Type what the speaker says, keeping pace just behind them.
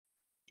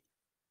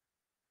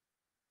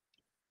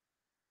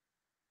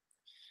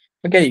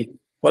Okay,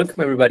 welcome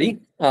everybody.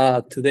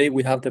 Today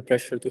we have the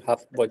pleasure to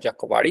have Vojta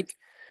Kovarik.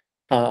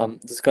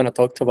 Just gonna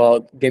talk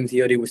about game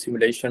theory with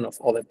simulation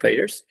of other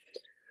players.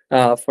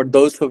 For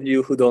those of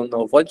you who don't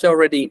know Vojta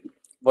already,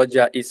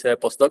 Vojta is a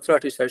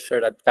postdoctoral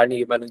researcher at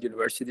Carnegie Mellon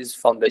University's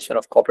Foundation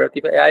of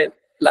Cooperative AI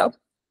lab.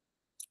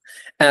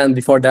 And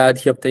before that,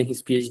 he obtained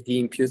his PhD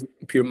in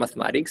pure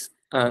mathematics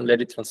and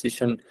later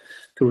transition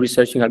to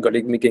researching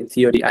algorithmic game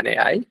theory and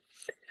AI.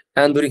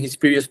 And during his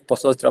previous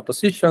postdoctoral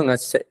position at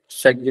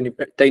Czech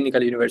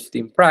Technical University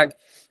in Prague,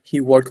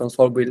 he worked on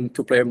solving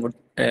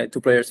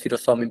two-player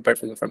zero-sum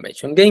imperfect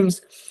information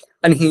games.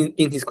 And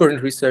in his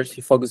current research,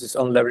 he focuses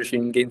on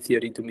leveraging game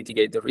theory to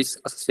mitigate the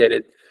risks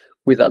associated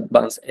with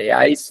advanced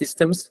AI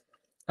systems,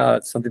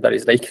 something that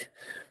is like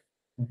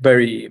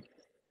very,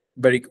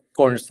 very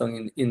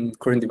cornerstone in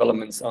current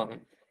developments on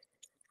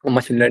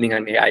machine learning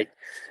and AI.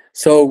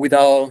 So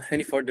without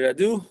any further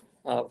ado,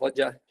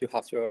 Vojta, you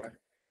have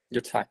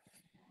your time.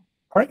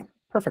 All right,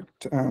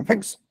 perfect.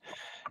 Thanks.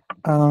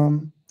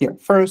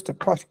 First, a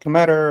practical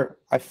matter.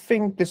 I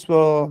think this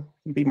will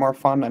be more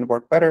fun and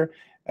work better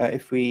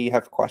if we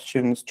have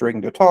questions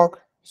during the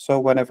talk. So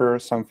whenever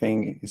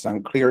something is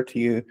unclear to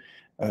you,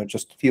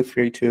 just feel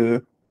free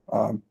to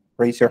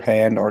raise your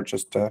hand or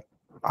just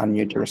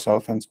unmute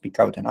yourself and speak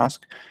out and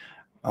ask.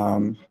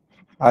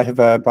 I have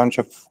a bunch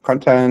of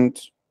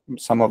content,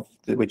 some of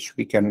which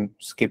we can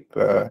skip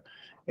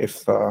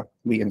if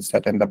we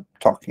instead end up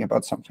talking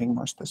about something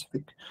more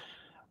specific.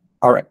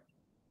 All right.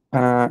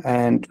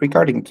 And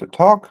regarding the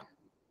talk,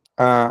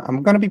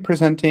 I'm going to be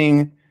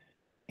presenting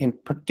in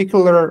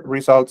particular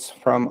results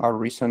from our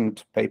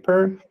recent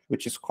paper,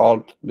 which is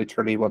called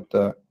literally what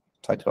the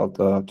title of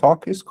the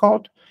talk is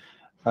called.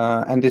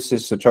 And this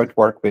is a joint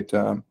work with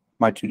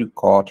my two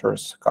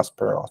co-authors,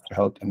 Kasper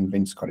Osterheld and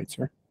Vince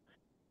Koritzer.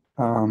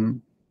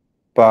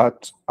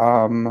 But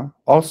I'm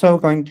also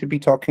going to be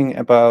talking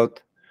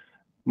about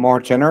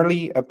more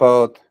generally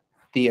about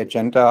the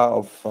agenda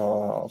of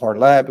our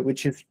lab,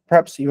 which is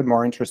perhaps even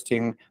more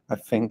interesting, I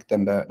think,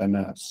 than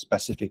a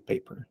specific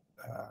paper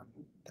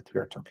that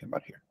we are talking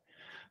about here.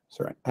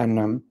 Sorry.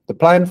 And the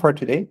plan for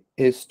today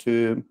is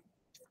to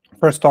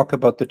first talk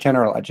about the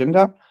general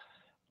agenda,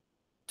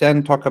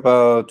 then talk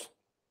about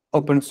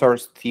open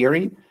source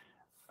theory,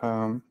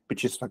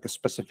 which is like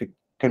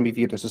can be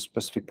viewed as a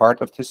specific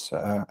part of this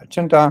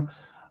agenda,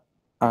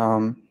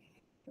 a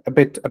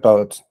bit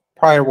about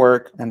prior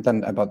work, and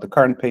then about the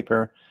current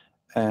paper.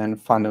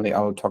 And finally,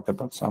 I'll talk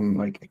about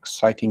some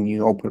exciting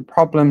new open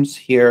problems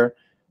here.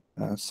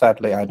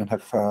 Sadly, I don't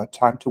have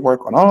time to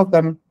work on all of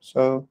them,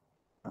 so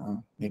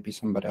maybe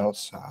somebody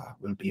else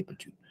will be able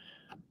to.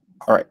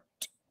 All right.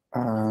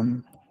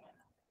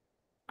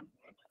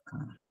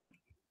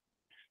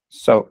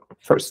 So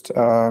first,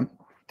 the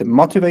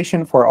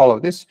motivation for all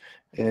of this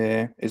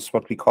is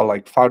what we call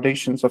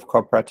foundations of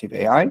cooperative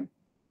AI.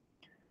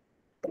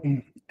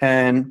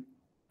 And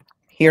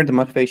here the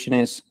motivation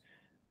is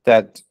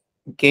that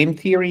game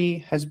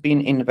theory has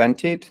been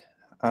invented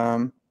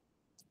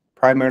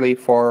primarily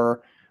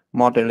for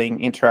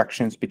modeling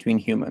interactions between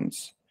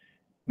humans,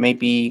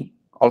 maybe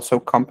also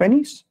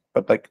companies,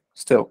 but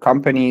still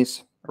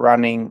companies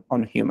running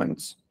on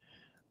humans.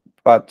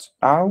 But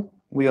now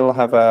we'll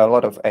have a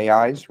lot of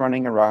AIs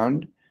running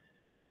around,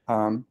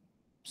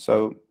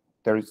 so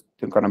they're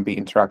going to be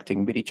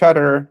interacting with each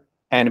other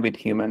and with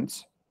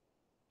humans.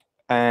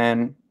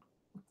 And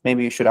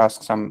maybe you should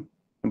ask some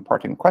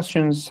important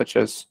questions, such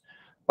as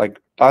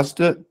does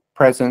the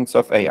presence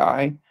of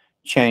AI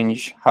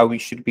change how we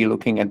should be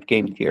looking at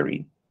game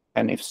theory?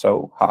 And if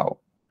so, how?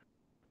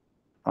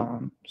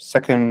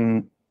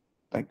 Second,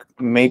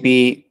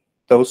 maybe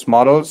those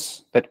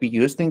models that we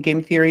used in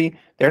game theory,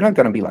 they're not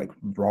going to be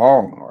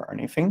wrong or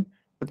anything,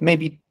 but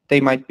maybe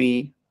they might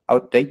be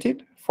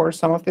outdated for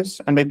some of this,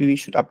 and maybe we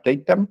should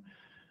update them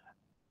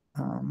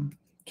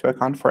to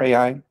account for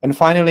AI. And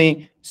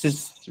finally,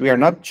 we are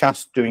not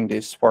just doing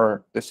this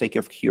for the sake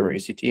of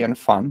curiosity and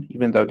fun,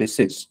 even though this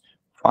is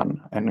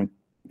fun and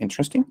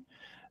interesting.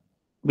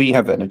 We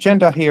have an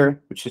agenda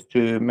here, which is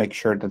to make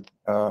sure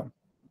that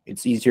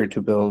it's easier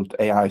to build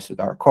AIs that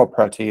are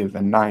cooperative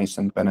and nice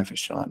and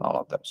beneficial and all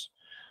of those.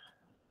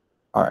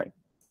 All right.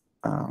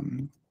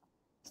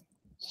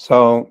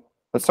 So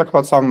let's talk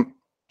about some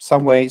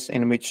ways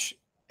in which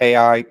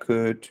AI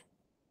could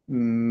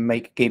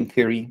make game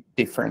theory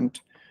different.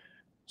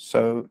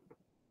 So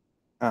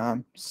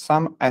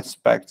some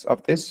aspects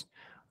of this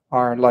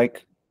are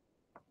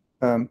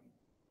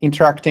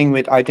interacting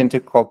with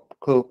identical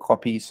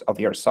copies of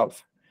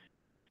yourself.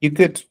 You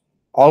could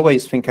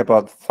always think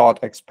about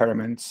thought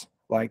experiments,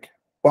 like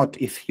what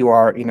if you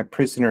are in a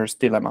prisoner's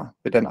dilemma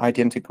with an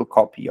identical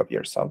copy of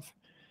yourself?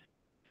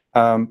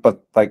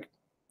 But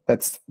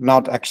that's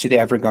not actually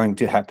ever going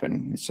to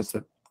happen. It's just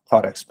a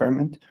thought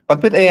experiment.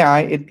 But with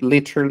AI, it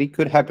literally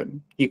could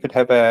happen. You could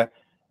have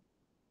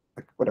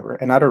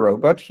another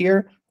robot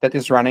here that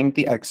is running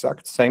the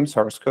exact same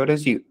source code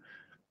as you.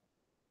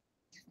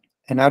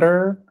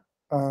 Another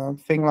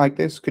thing like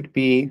this could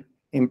be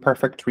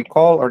imperfect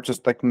recall, or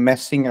just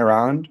messing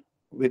around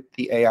with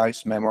the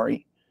AI's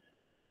memory.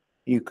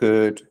 You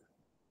could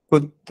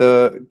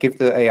give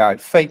the AI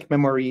fake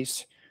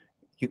memories.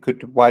 You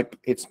could wipe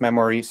its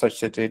memory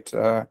such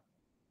that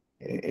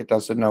it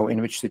doesn't know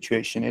in which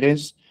situation it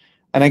is.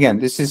 And again,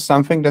 this is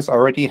something that's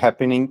already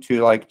happening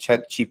to like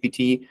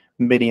ChatGPT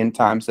a million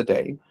times a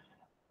day.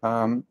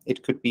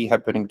 It could be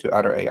happening to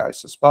other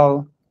AIs as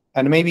well.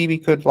 And maybe we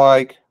could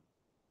like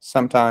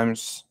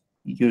sometimes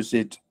use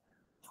it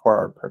for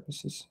our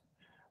purposes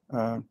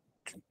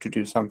to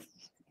do some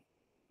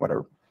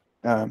whatever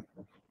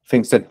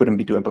things that wouldn't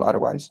be doable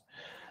otherwise.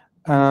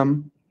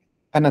 And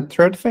a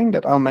third thing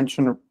that I'll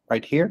mention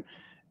right here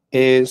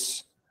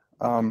is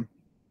that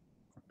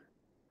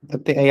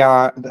the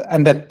AI,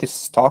 and that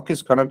this talk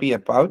is going to be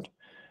about,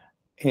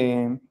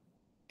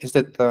 is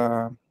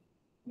that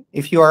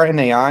if you are an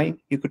AI,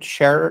 you could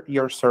share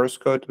your source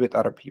code with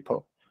other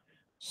people.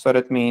 So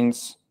that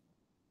means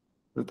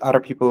that other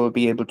people will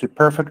be able to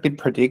perfectly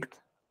predict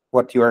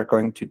what you are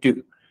going to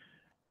do.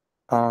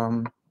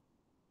 But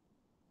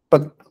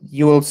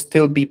you will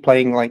still be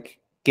playing like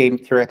game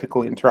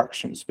theoretical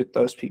interactions with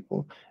those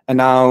people. And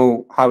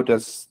now, how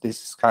does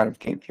this kind of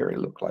game theory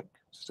look like?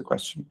 This is the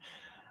question.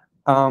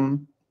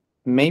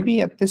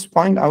 Maybe at this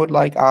point, I would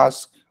like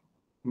ask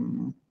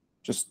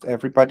just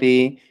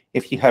everybody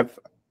if you have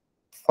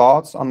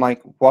thoughts on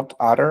like what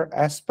other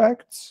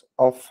aspects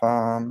of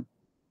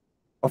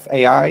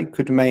AI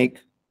could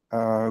make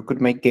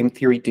game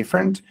theory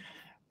different.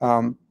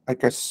 I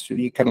guess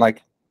you can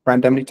like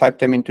randomly type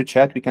them into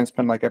chat. We can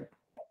spend like a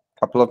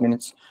couple of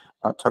minutes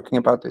talking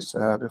about this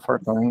before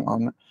going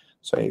on.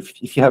 So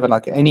if you have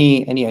like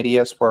any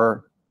ideas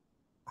for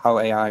how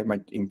AI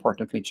might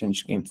importantly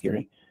change game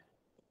theory,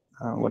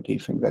 what do you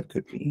think that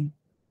could be?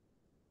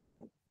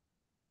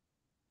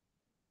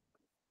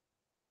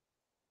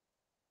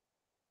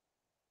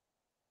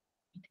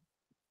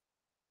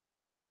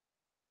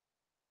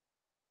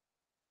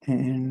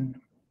 And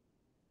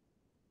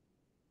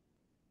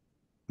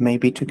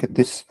maybe to get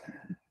this,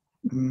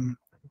 to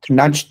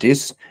nudge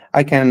this,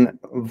 I can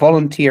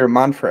volunteer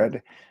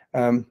Manfred.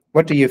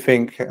 What do you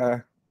think?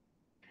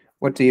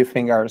 What do you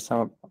think are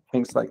some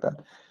things like that?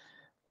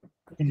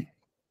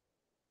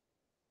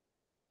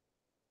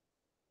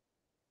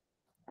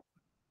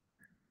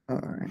 All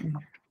right.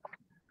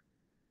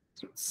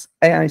 So it's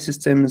AI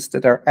systems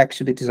that are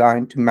actually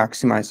designed to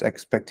maximize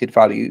expected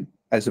value,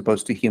 as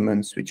opposed to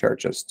humans, which are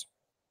just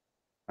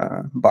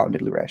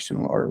boundedly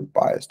rational or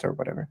biased or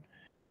whatever.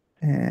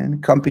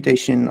 And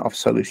computation of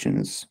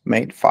solutions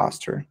made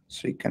faster,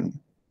 so you can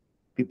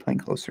be playing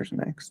closer to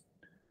next,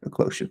 or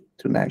closer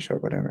to Nash or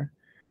whatever.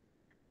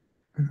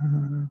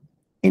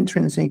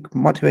 Intrinsic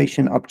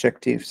motivation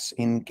objectives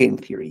in game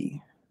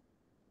theory.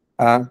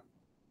 Do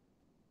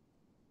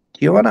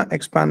you want to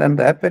expand on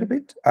that a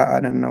bit? I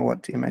don't know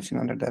what to imagine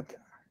under that.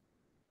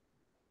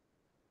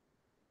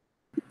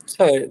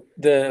 So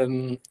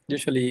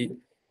usually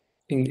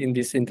in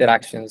these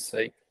interactions,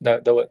 like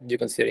what you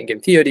consider in game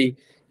theory,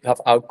 you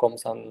have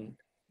outcomes, and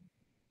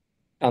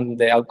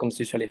the outcomes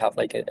usually have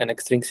like an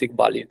extrinsic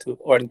value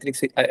or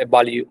intrinsic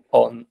value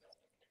on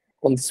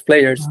these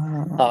players.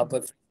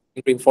 But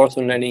in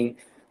reinforcement learning,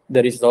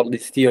 there is all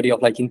this theory of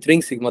like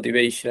intrinsic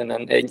motivation,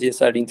 and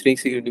agents are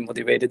intrinsically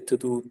motivated to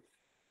do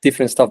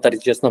different stuff that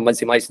is just not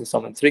maximizing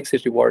some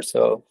intrinsic reward.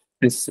 So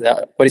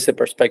what is the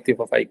perspective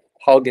of like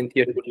how game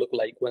theory would look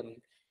like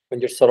when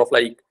you're sort of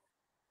like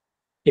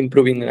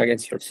improving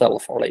against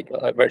yourself, or like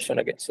a version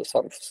against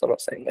yourself, sort of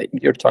saying like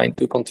you're trying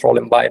to control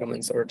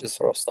environments or this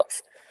sort of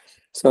stuff.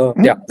 So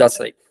yeah, that's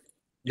like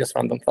just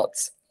random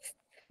thoughts.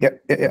 Yeah.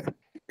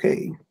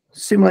 Okay.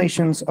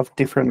 Simulations of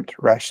different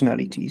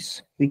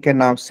rationalities. We can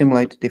now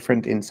simulate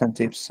different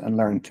incentives and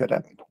learn to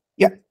adapt.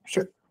 Yeah,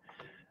 sure.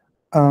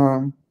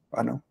 I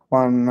know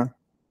one.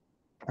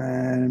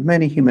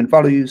 Many human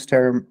value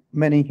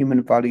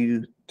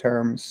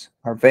terms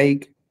are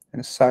vague, and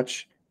as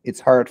such, it's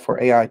hard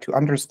for AI to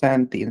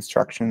understand the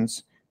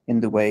instructions in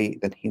the way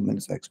that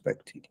humans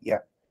expect it. Yeah,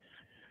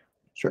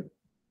 sure.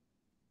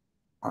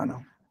 I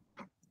know.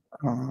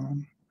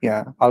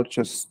 Yeah, I'll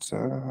just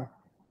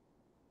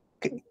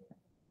okay.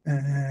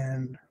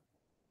 And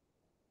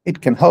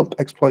it can help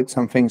exploit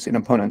some things in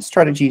opponent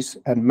strategies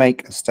and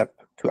make a step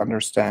to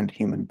understand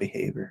human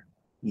behavior.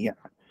 Yeah.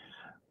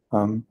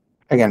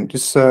 Again,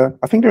 just I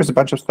think there's a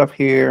bunch of stuff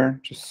here,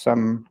 just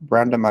some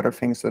random other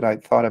things that I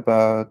thought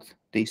about.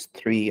 These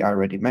three I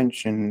already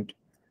mentioned.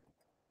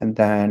 And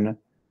then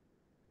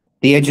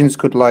the agents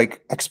could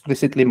like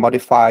explicitly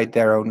modify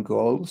their own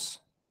goals,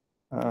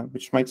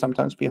 which might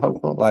sometimes be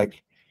helpful.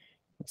 Like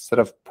instead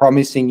of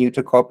promising you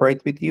to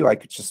cooperate with you, I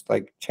could just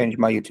like change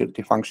my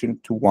utility function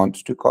to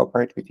want to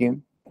cooperate with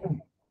you.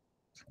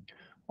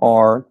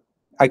 Or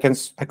I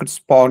could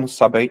spawn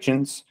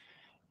sub-agents.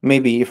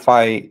 Maybe if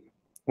I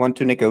want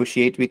to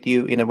negotiate with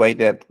you in a way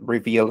that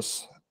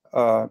reveals,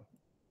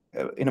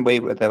 in a way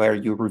where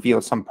you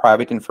reveal some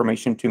private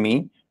information to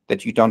me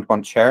that you don't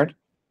want shared,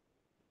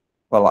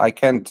 well, I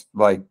can't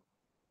like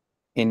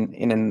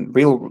in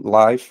real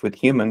life with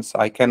humans,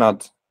 I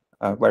cannot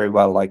very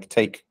well like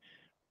take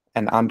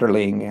an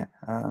underling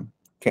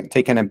can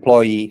take an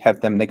employee,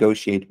 have them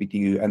negotiate with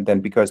you, and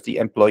then because the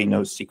employee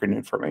knows secret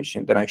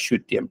information, then I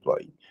shoot the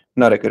employee.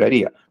 Not a good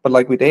idea. But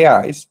like with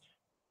AIs,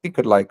 we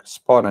could like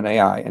spawn an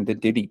AI and then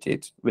delete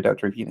it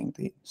without revealing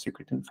the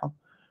secret info.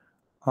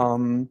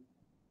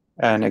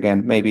 And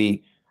again,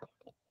 maybe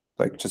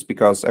like just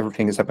because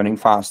everything is happening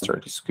faster,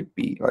 this could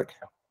be like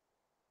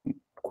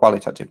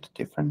qualitatively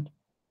different.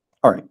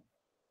 All right.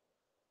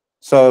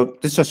 So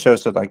this just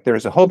shows that like there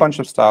is a whole bunch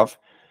of stuff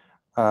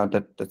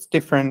that's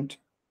different.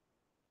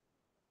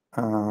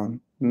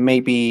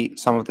 Maybe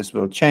some of this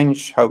will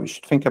change how we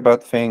should think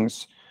about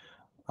things.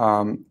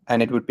 And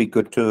it would be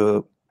good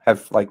to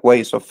have like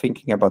ways of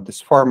thinking about this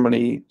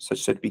formally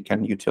such that we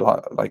can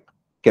utilize, like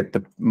get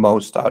the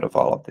most out of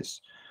all of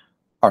this.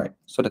 All right,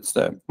 so that's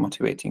the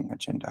motivating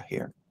agenda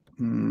here.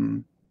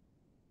 And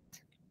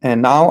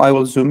now I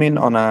will zoom in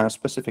on a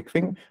specific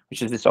thing,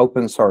 which is this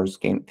open source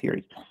game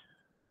theory.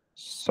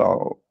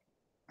 So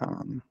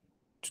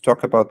to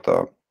talk about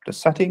the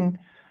setting,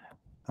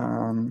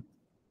 we'll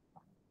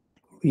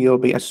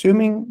be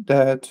assuming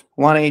that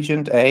one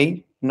agent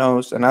A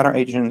knows another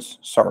agent's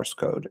source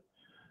code.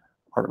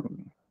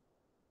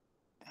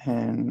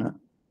 And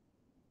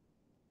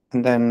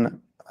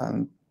then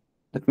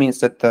that means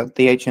that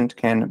the agent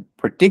can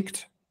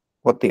predict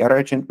what the other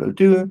agent will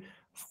do,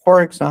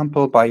 for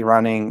example, by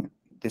running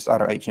this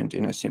other agent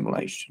in a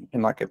simulation,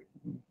 in like a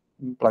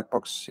black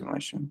box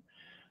simulation,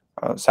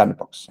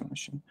 sandbox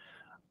simulation.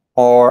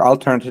 Or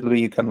alternatively,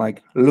 you can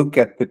like look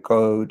at the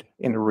code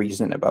and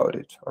reason about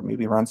it, or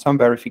maybe run some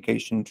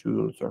verification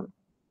tools or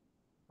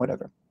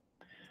whatever.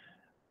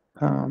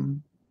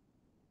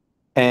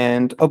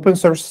 And open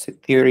source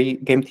theory,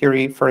 game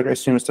theory, further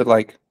assumes that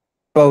like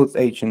both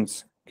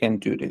agents can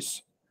do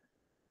this.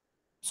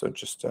 So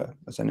just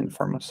as an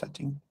informal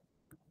setting.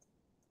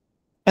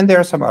 And there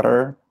are some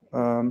other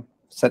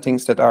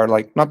settings that are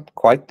like not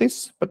quite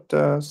this,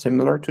 but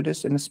similar to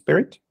this in the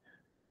spirit.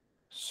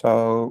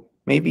 So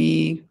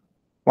maybe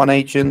one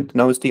agent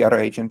knows the other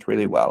agent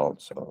really well.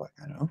 So like,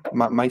 I don't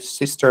know, my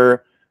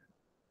sister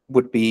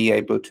would be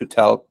able to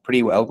tell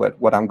pretty well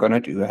what I'm going to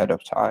do ahead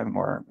of time,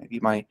 or maybe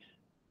my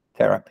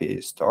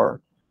therapist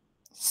or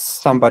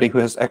somebody who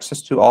has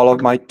access to all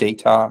of my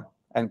data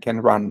and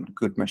can run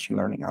good machine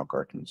learning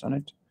algorithms on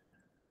it.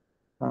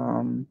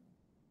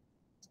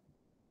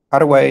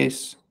 Other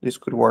ways this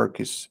could work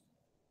is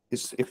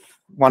if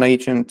one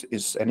agent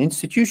is an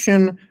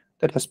institution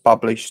that has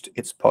published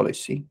its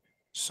policy.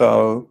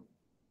 So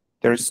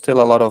there's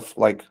still a lot of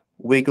like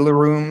wiggle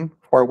room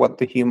for what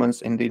the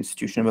humans in the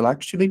institution will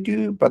actually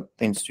do, but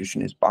the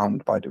institution is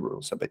bound by the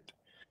rules a bit.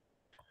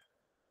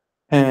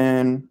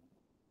 And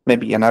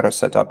maybe another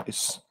setup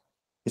is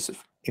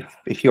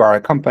if you are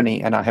a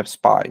company and I have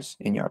spies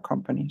in your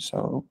company.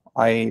 So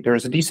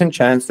there's a decent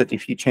chance that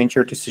if you change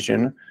your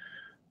decision,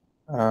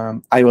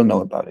 I will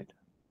know about it.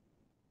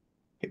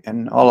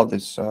 And all of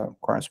this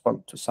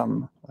corresponds to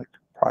some like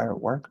prior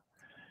work.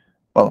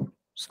 Well,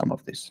 some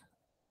of this.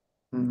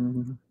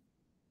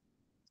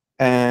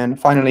 And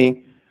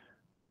finally,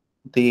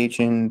 the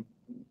agent,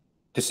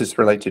 this is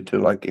related to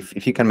like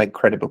if you can make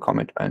credible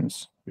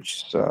commitments,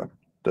 which is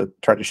the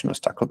traditional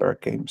Stackelberg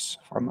games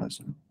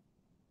formalism.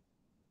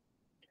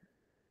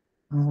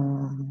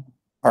 All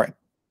right.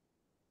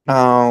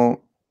 Now,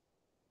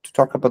 to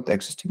talk about the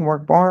existing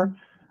work more,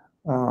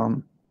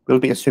 we'll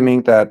be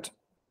assuming that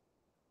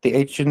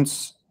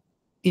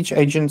each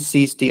agent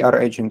sees the other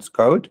agent's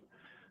code,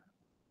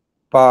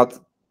 but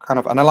kind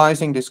of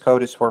analyzing this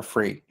code is for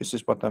free. This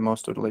is what the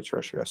most of the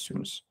literature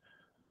assumes.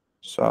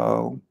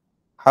 So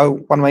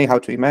one way how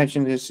to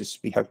imagine this is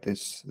we have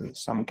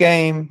some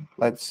game,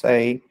 let's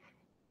say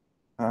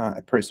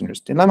a prisoner's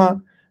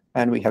dilemma,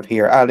 and we have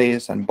here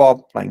Alice and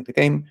Bob playing the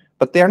game,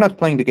 but they are not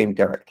playing the game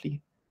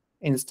directly.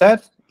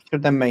 Instead, each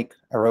of them make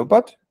a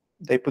robot.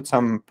 They put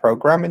some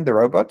program in the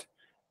robot,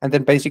 and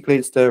then basically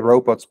it's the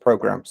robot's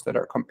programs that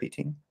are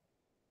competing.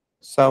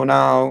 So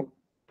now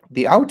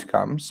the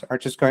outcomes are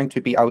just going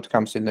to be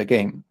outcomes in the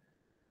game,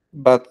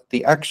 but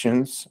the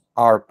actions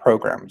are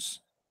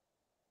programs,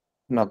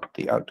 not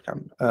the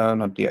outcome,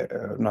 not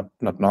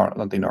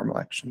the normal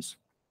actions.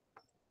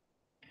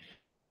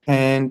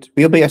 And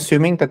we'll be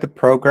assuming that the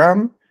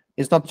program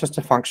is not just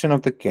a function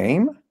of the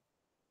game,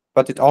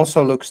 but it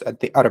also looks at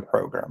the other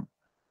program.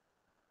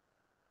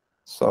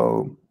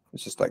 So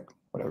it's just like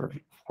whatever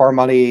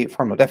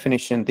formal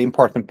definition. The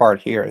important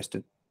part here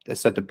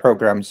is that the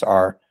programs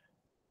are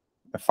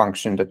a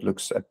function that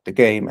looks at the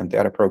game and the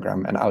other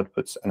program and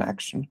outputs an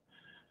action.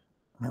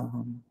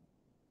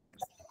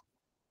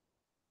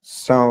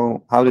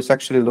 So how this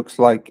actually looks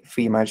like if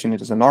we imagine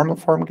it as a normal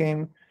form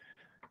game,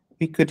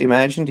 we could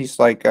imagine these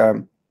like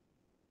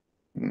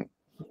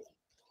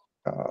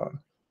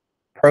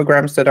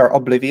programs that are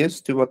oblivious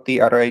to what the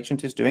other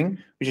agent is doing,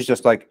 which is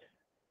just like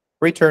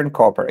return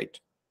cooperate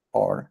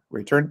or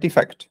return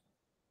defect.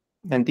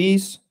 And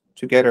these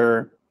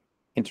together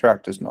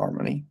interact as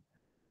normally.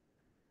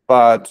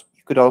 But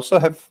you could also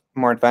have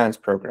more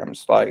advanced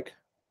programs like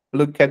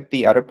look at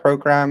the other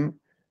program,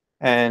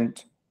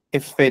 and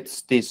if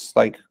it's this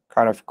like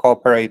kind of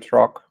cooperate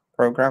rock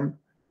program,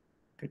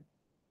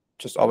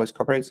 just always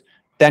cooperates,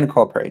 then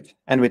cooperate,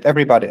 and with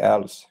everybody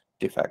else,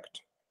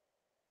 defect.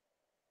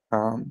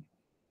 And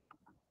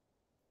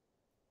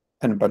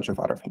a bunch of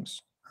other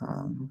things.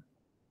 Okay.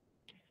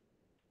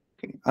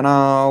 And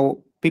now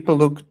people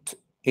looked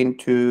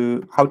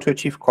into how to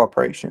achieve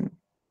cooperation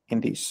in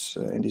these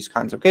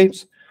kinds of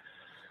games.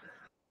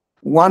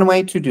 One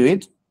way to do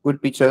it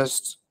would be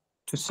just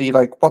to see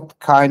like what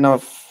kind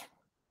of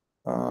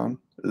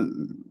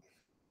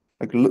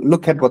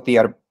look at what the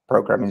other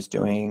program is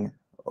doing.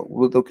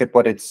 We'll look at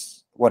what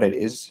it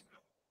is,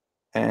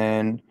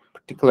 and a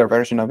particular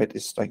version of it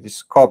is like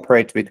this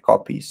cooperate with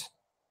copies.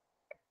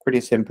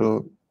 Pretty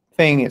simple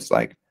thing. It's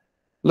like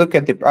look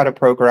at the other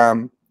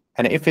program,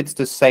 and if it's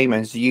the same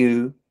as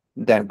you,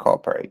 then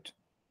cooperate.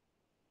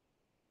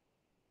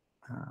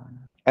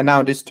 And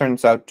now this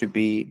turns out to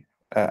be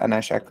a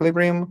Nash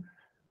equilibrium,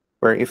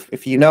 where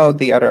if you know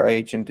the other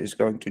agent is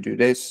going to do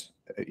this,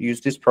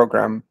 use this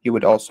program, you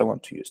would also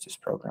want to use this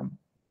program.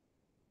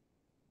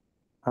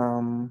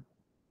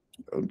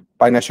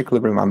 By Nash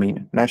equilibrium, I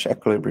mean Nash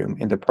equilibrium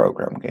in the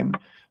program game.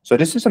 So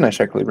this is a Nash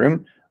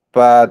equilibrium,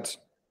 but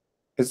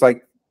it's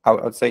like, I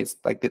would say it's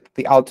like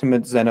the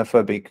ultimate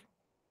xenophobic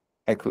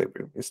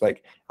equilibrium. It's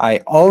like,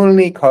 I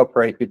only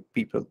cooperate with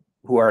people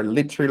who are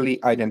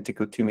literally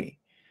identical to me.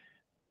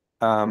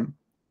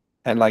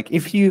 And like,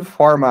 if you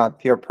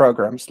format your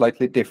program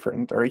slightly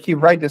different, or if you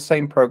write the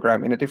same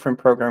program in a different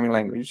programming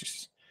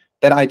language,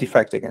 then I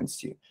defect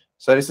against you.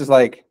 So this is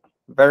like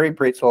very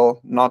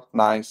brittle, not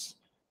nice,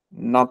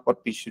 not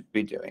what we should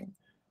be doing.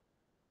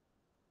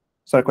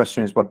 So the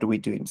question is, what do we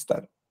do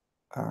instead?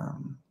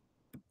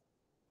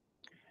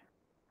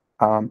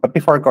 But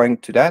before going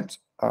to that,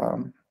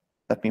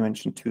 let me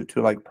mention two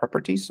like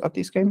properties of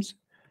these games.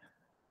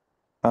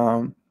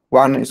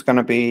 One is going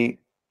to be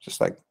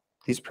just like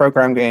these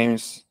program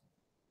games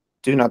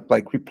do not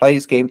like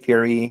replace game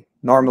theory.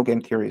 Normal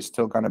game theory is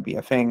still going to be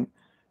a thing,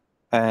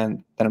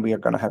 and then we are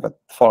going to have a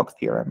fault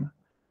theorem.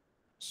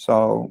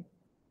 So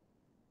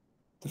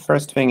the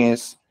first thing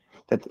is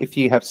that if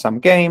you have some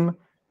game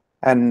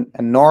and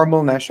a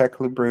normal Nash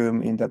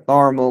equilibrium in that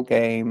normal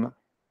game,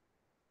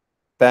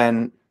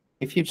 then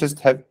if you just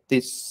have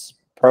these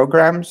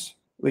programs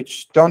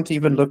which don't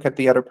even look at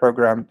the other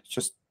program,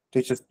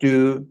 they just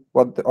do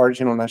what the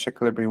original Nash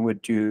equilibrium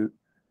would do,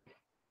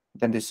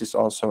 then this is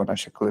also a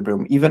Nash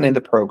equilibrium, even in the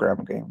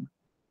program game,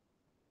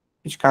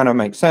 which kind of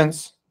makes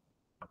sense.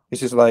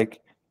 This is like,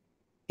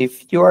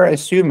 if you are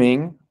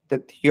assuming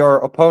that your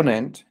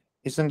opponent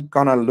isn't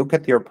gonna look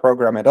at your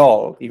program at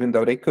all, even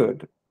though they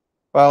could,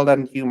 well,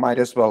 then you might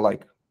as well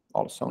like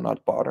also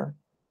not bother.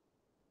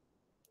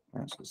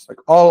 And so it's like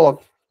all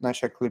of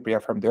Nash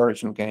equilibria from the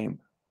original game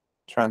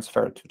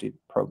transferred to the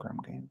program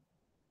game.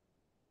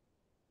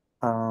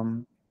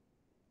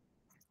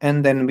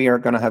 And then we are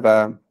gonna have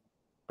a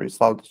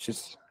result which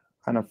is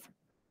kind of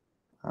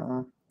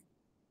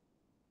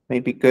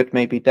maybe good,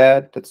 maybe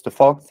bad. That's the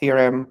fault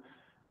theorem.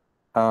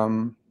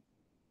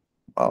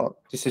 Well,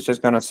 this is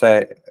just gonna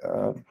say,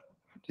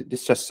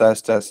 this just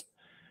says that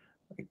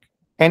like,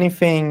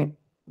 anything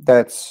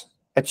that's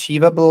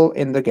achievable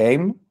in the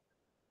game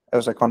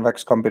as a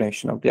convex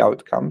combination of the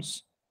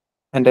outcomes,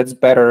 and that's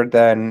better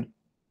than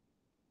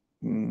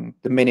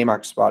the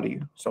minimax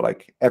value. So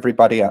like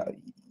everybody,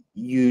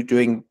 you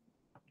doing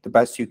the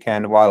best you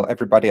can while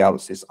everybody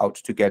else is out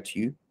to get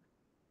you.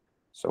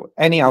 So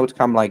any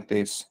outcome like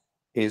this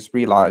is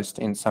realized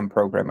in some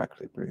program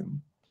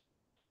equilibrium.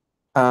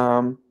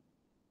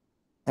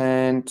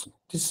 And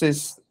this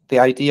is the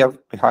idea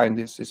behind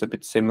this is a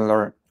bit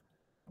similar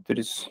to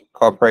this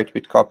cooperate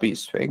with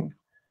copies thing,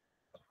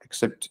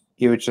 except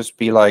you would just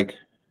be like,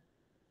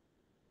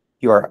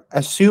 you are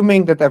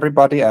assuming that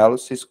everybody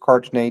else is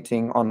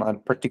coordinating on a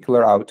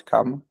particular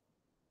outcome.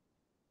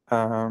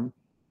 And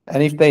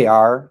if they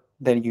are,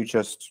 then you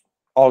just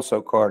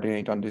also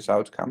coordinate on this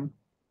outcome.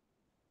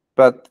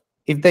 But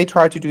if they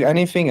try to do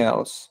anything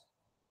else,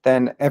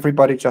 then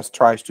everybody just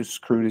tries to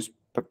screw this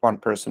one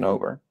person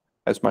over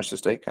as much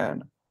as they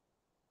can.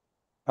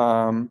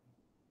 And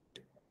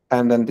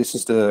then this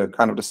is the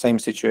kind of the same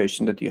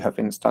situation that you have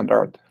in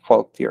standard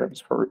fault theorems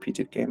for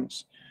repeated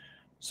games.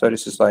 So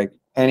this is like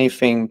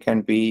anything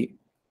can be,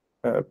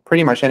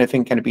 pretty much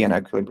anything can be an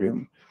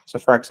equilibrium. So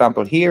for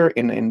example, here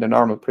in the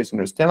normal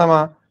prisoner's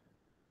dilemma,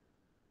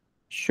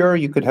 sure,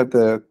 you could have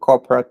the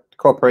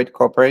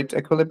cooperate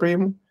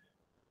equilibrium,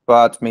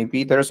 but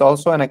maybe there's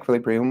also an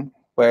equilibrium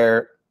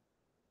where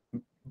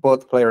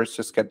both players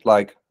just get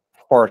like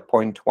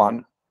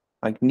 4.1,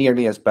 like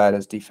nearly as bad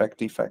as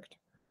defect.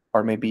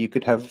 Or maybe you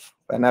could have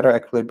another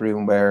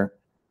equilibrium where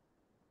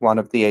one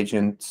of the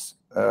agents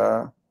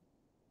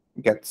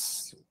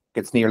gets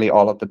nearly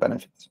all of the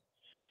benefits.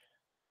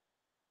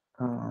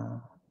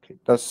 Okay.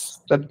 Does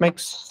that make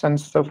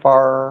sense so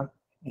far?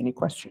 Any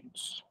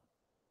questions?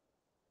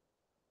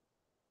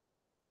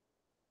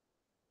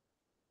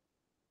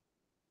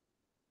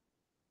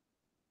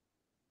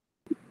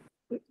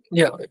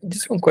 Yeah,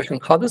 just one question.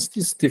 How does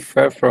this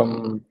differ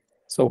from,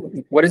 so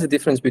what is the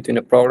difference between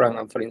a program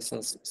and, for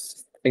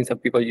instance, things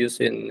that people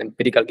use in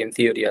empirical game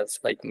theory as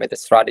like meta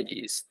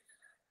strategies?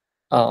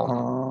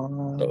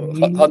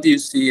 So how do you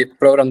see a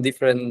program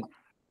different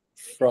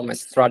from a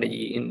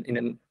strategy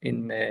in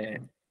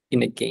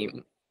a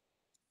game?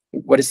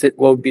 What is it?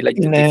 What would be like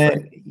the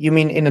difference You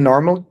mean in a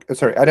normal?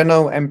 Sorry, I don't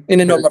know. in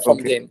a normal phone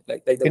game,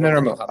 like the In a one that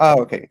you normal. have?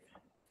 Oh, okay.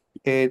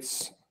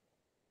 It's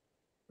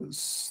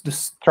the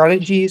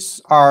strategies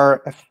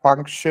are a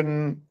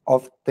function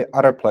of the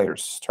other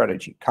player's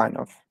strategy, kind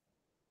of.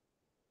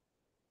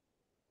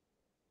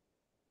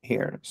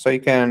 Here, so you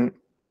can.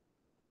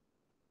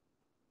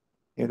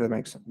 Yeah, that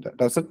makes sense.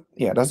 Does it?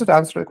 Yeah, does it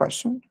answer the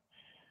question?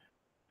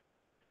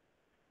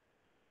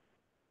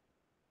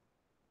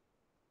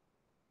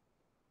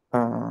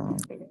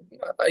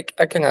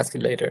 I can ask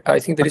it later. I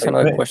think there is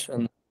another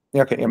question.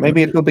 Yeah, okay, yeah,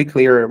 maybe it will be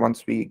clearer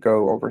once we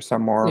go over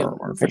some more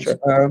for things.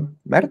 sure.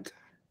 Mert?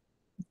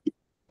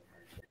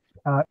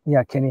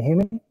 Yeah, can you hear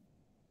me?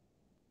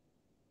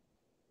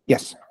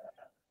 Yes.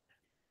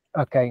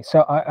 Okay,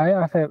 so I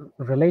have a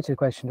related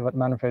question to what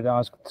Manfred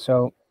asked,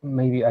 so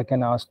maybe I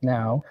can ask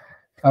now.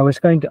 I was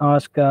going to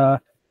ask,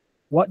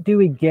 what do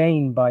we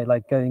gain by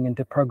like going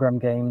into program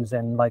games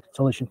and like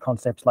solution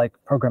concepts like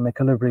program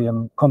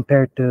equilibrium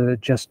compared to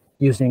just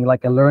using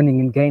like a learning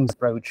in games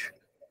approach,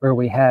 where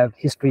we have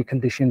history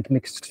conditioned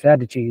mixed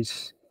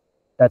strategies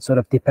that sort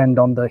of depend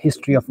on the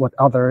history of what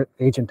other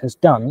agent has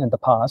done in the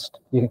past.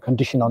 You can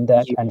condition on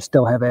that and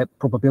still have a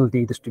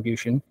probability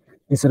distribution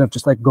instead of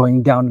just like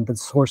going down into the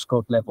source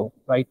code level,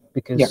 right?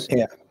 Because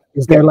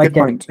is there like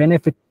a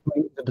benefit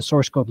to the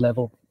source code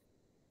level?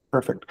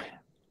 Perfect.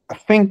 I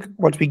think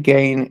what we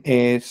gain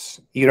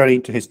is you don't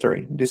need to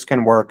history. This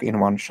can work in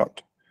one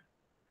shot.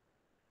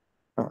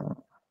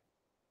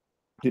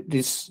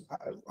 This,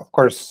 of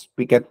course,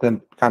 we get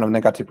the kind of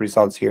negative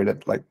results here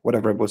that like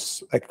whatever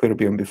was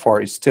equilibrium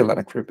before is still an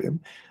equilibrium,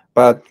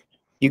 but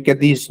you get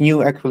these new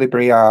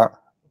equilibria.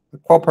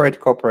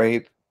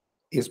 Cooperate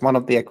is one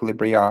of the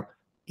equilibria,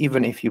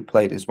 even if you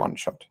play this one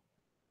shot.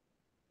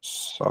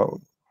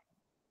 So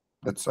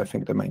that's, I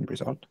think, the main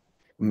result,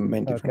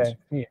 main difference.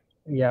 Okay.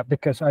 Yeah,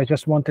 because I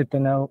just wanted to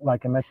know,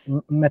 like a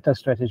meta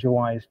strategy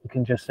wise, you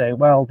can just say,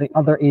 well, the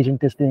other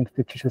agent is doing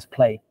fictitious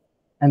play,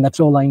 and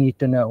that's all I need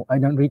to know. I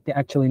don't really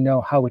actually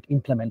know how it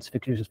implements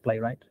fictitious play,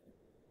 right?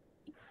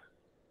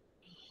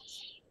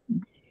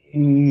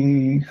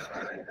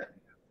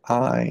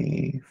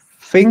 I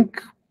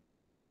think,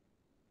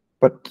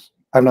 but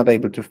I'm not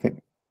able to think.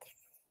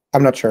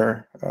 I'm not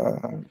sure.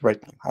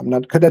 Right, I'm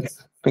not good at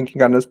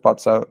thinking on the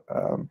spot. So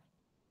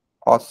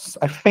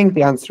I think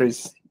the answer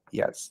is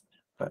yes.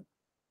 But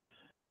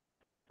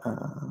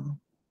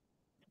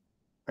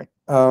right.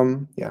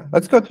 Yeah,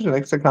 let's go to the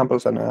next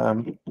examples,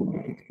 and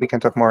we can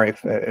talk more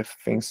if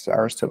things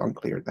are still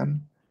unclear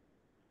then.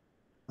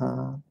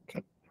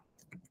 Okay.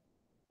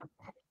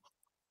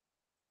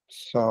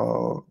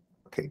 So,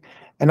 okay,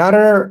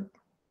 another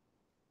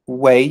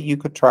way you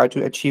could try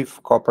to achieve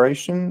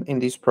cooperation in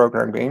these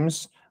program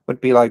games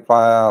would be like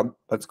via,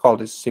 let's call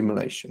this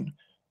simulation.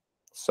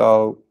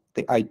 So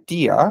the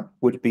idea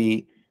would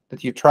be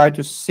that you try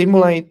to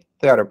simulate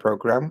the other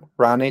program,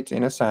 run it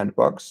in a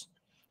sandbox,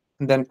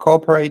 and then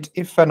cooperate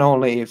if and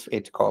only if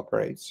it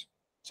cooperates.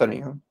 So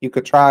you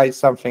could try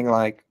something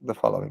like the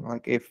following: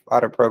 like if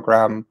other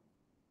program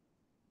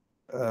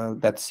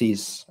that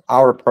sees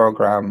our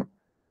program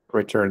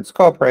returns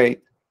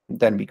cooperate,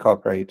 then we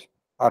cooperate,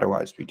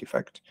 otherwise we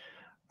defect.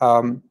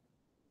 But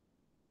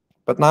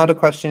now the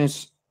question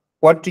is,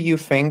 what do you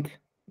think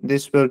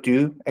this will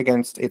do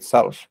against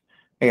itself?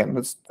 Again,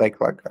 let's take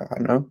like, I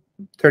don't know,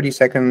 30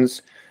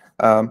 seconds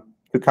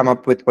to come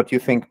up with what you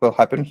think will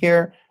happen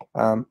here.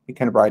 You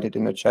can write it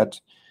in the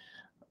chat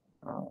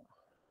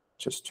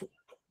just to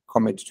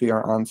commit to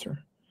your answer.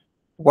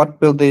 What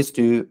will this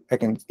do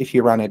against if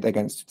you run it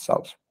against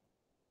itself?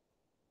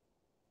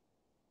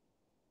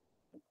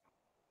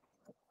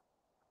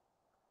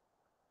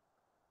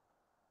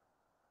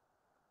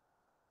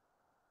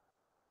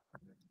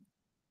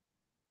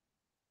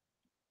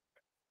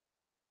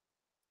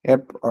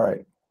 Yep, all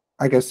right.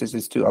 I guess this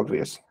is too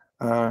obvious.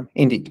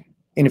 Indeed,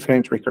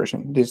 infinite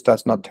recursion. This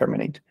does not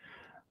terminate.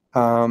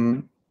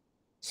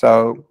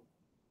 So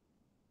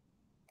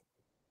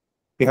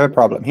we have a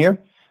problem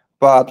here,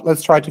 but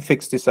let's try to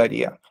fix this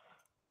idea.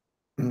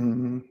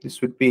 This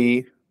would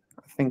be,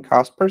 I think,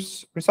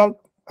 Casper's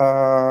result.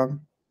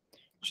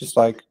 Just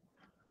like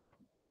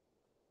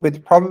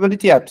with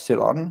probability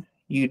epsilon,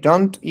 you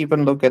don't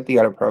even look at the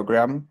other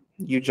program,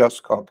 you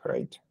just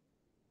cooperate.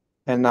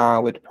 And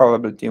now with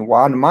probability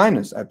 1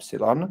 minus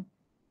epsilon,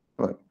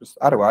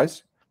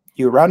 otherwise,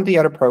 you run the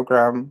other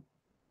program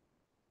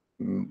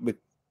with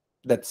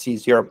that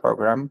sees your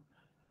program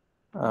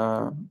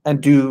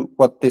and do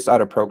what this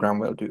other program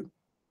will do.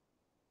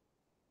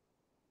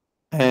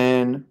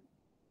 And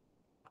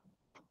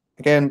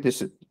again,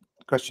 this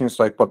question is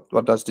like,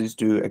 what does this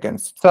do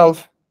against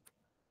itself?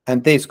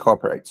 And this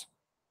cooperates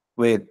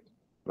with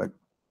like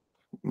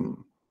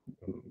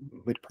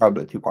with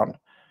probability 1.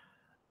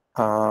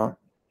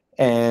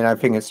 And I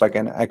think it's like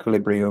an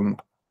equilibrium.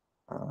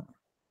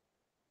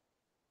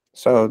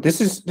 So this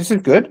is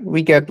good.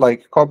 We get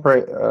like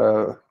cooperate.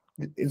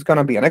 It's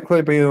gonna be an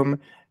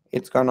equilibrium.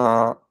 it's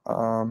gonna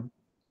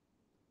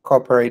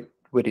cooperate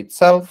with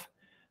itself.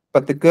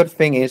 But the good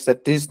thing is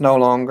that this no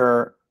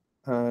longer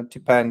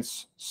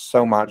depends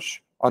so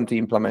much on the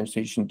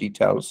implementation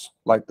details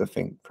like the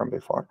thing from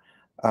before.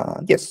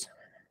 Yes.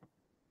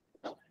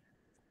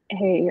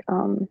 Hey,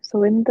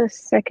 so in the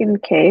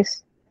second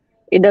case,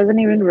 it doesn't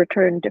even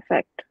return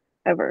defect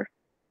ever.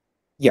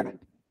 Yeah.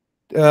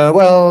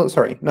 Well,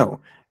 sorry, no.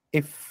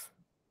 If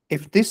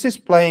this is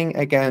playing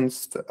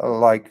against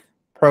like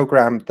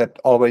program that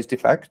always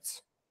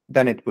defects,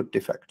 then it would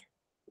defect.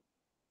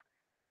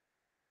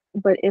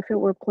 But if it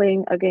were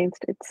playing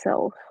against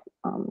itself,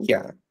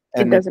 Yeah.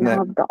 it doesn't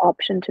have the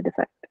option to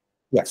defect.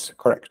 Yes,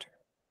 correct.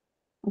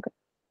 Okay.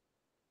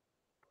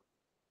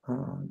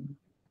 All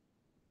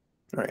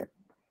right.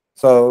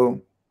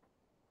 So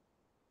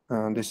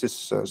this is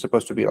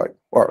supposed to be like,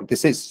 or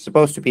this is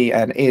supposed to be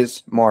and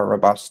is more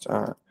robust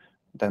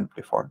than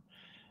before.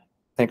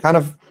 And kind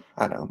of,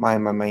 I don't know, my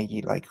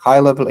like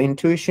high-level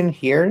intuition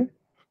here,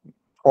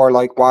 or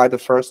like why the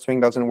first thing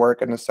doesn't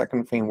work and the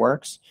second thing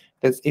works,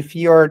 is if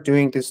you're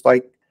doing this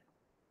like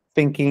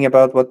thinking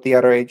about what the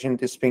other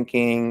agent is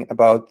thinking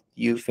about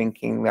you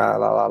thinking la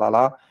la la la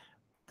la,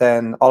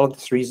 then all of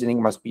this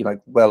reasoning must be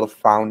like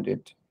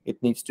well-founded.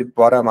 It needs to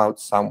bottom out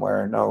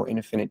somewhere, no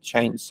infinite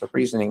chains of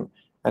reasoning.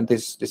 And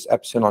this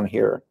epsilon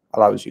here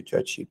allows you to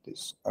achieve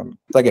this.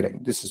 Like again,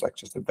 this is like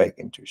just a vague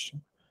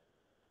intuition.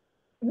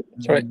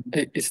 Sorry,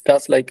 is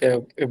that like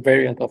a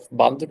variant of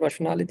bounded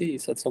rationality?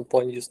 Is at some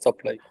point you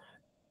stop like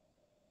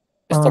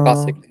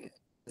stochastic?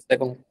 The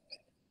second,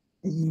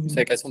 it's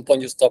like at some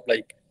point you stop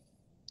like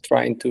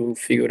trying to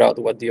figure out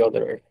what the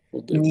other will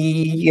do.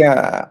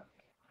 Yeah,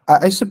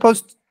 I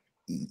suppose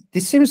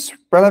this seems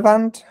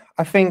relevant.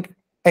 I think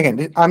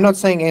again, I'm not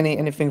saying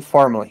anything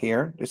formal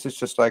here. This is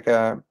just like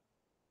a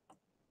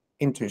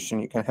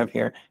intuition you can have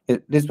here.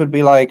 This would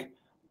be like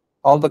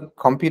all the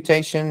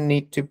computation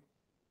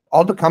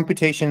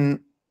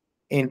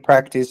in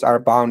practice are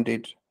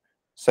bounded,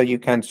 so you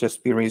can't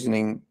just be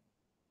reasoning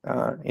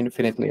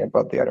infinitely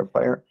about the other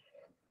player.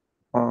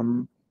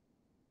 All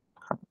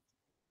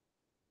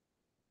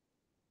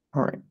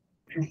right.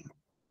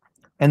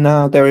 And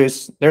now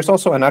there's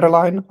also another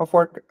line of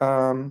work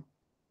for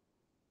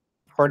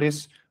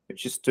this,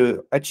 which is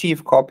to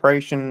achieve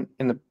cooperation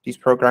in these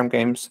program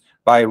games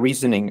by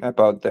reasoning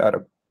about the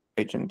other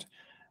agent.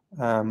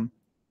 And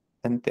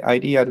the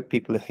idea that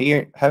people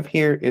have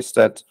here is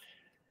that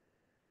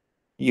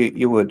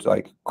you would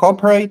like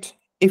cooperate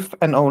if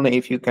and only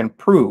if you can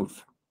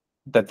prove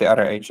that the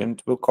other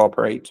agent will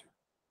cooperate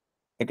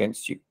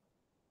against you.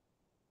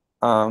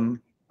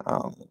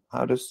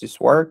 How does this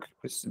work?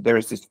 There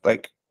is this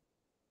like,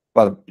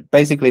 well,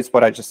 basically it's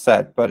what I just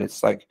said, but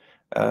it's like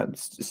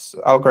this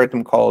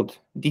algorithm called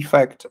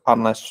defect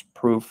unless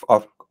proof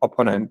of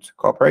opponent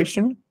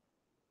cooperation,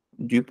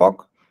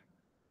 DUPOC,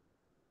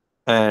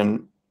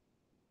 and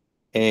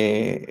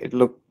it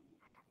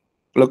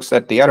looks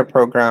at the other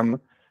program,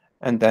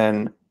 and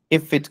then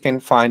if it can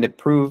find a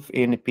proof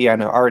in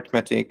piano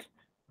arithmetic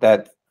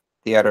that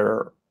the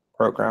other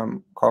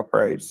program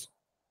cooperates,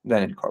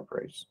 then it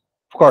cooperates.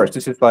 Of course,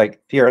 this is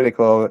like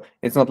theoretical.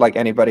 It's not like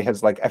anybody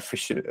has like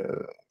efficient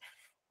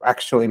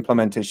actual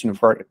implementation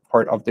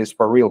of this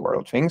for real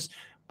world things,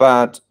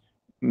 but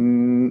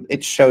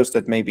it shows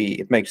that maybe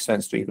it makes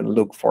sense to even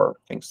look for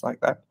things like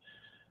that.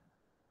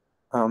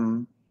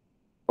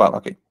 Well,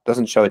 okay,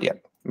 doesn't show it yet.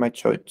 It might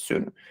show it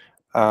soon.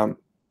 So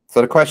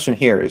the question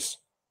here is,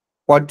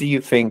 what do you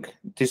think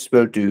this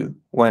will do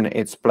when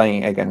it's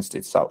playing against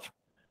itself?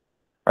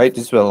 Right?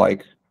 This will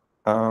like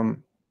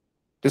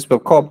this will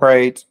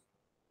cooperate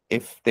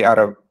if the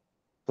other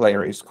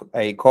player is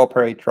a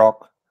cooperate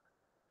rock.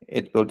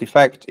 It will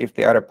defect if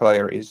the other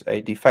player is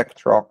a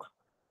defect rock,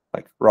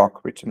 like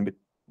rock written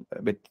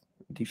with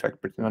defect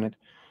written on it.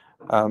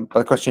 But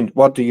the question,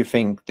 what do you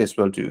think this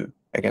will do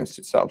against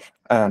itself?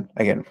 And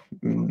again,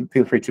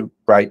 feel free to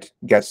write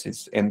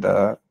guesses in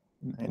the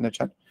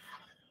chat.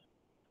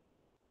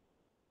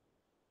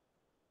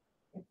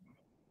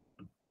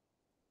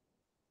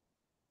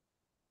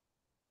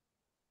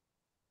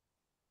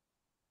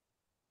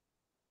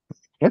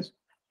 Yes.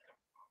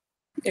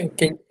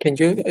 Can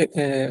you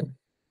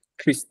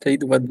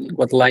restate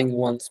what line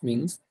once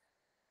means?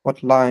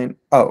 What line?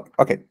 Oh,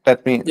 okay.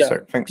 That means Yeah,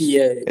 sorry, thanks. PA,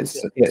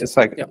 It's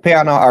like yeah.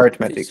 piano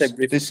arithmetics. Say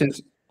briefly.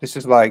 This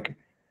is like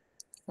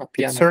it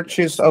Piano.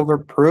 searches over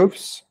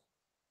proofs.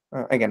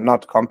 Again,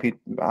 not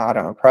I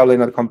don't know, probably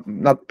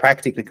not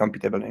practically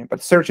computable,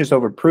 but searches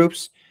over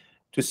proofs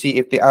to see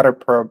if the other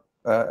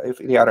if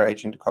the other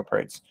agent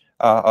cooperates.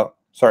 Oh,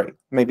 sorry.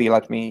 Maybe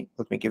let me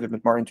give a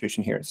bit more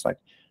intuition here. It's like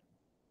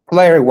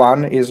player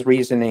one is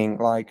reasoning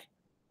like,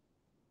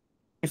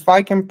 if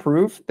I can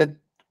prove that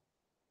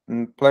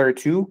player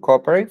two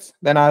cooperates,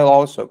 then I'll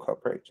also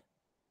cooperate.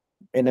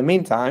 In the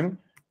meantime,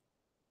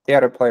 the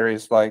other player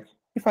is like,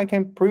 if I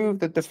can prove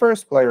that the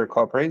first player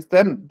cooperates,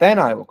 then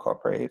I will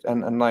cooperate.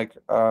 And like,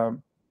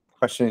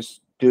 question is,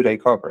 do they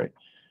cooperate?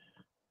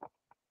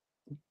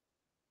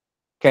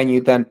 Can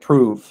you then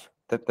prove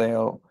that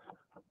they'll?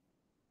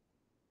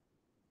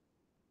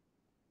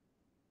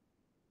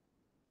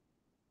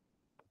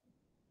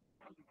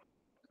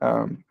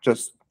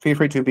 just feel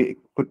free to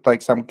put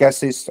like some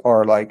guesses,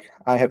 or like,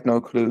 I have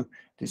no clue,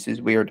 this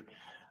is weird.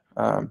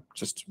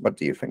 Just what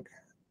do you think?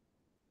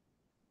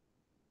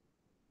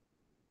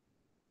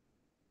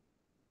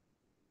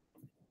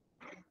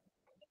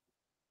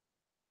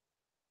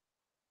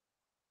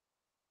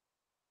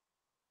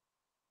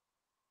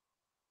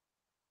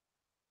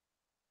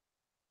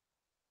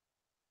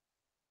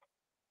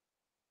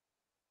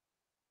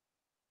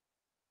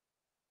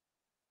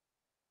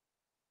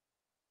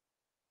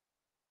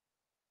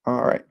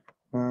 All right.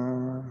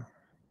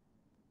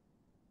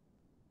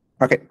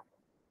 Okay,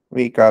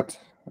 we got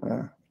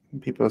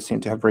people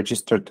seem to have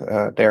registered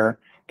their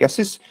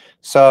guesses.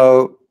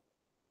 So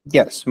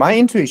yes, my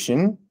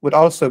intuition would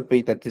also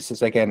be that this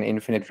is again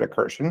infinite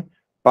recursion,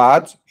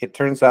 but it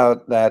turns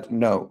out that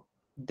no,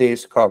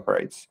 this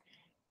cooperates.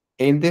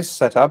 In this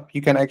setup,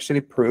 you can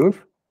actually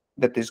prove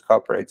that this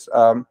cooperates.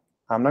 I'm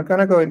not going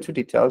to go into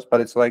details,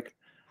 but it's like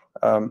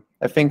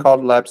a thing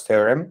called Lab's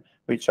theorem,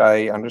 which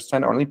I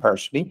understand only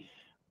partially,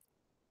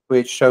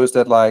 which shows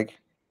that, like,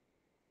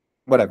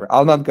 whatever,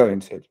 I'll not go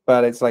into it,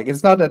 but it's like,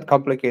 it's not that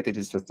complicated.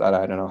 It's just that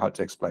I don't know how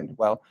to explain it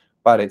well,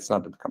 but it's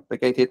not that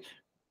complicated.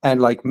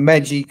 And like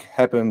magic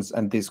happens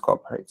and this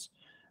cooperates.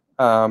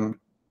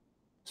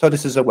 So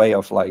this is a way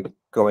of like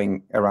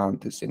going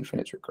around this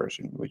infinite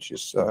recursion, which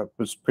is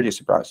was pretty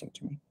surprising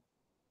to me.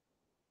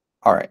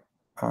 All right.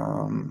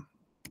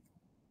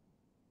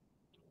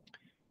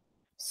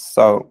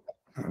 So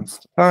that's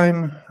the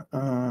time.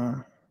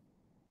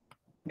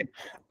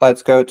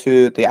 Let's go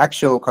to the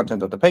actual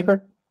content of the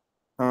paper,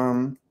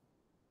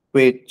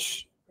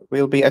 which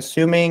we'll be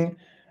assuming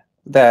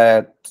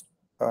that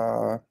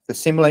the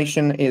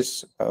simulation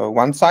is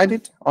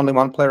one-sided. Only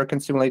one player can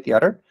simulate the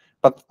other.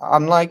 But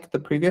unlike the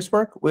previous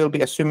work, we'll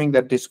be assuming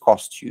that this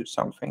costs you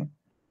something.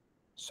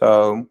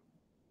 So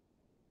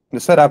the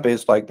setup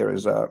is like there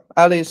is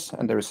Alice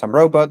and there is some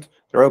robot.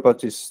 The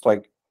robot is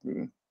like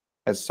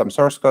has some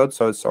source code,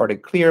 so it's already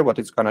clear what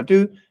it's going to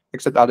do,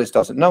 except Alice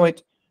doesn't know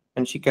it.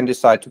 And she can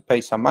decide to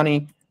pay some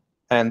money,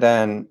 and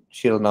then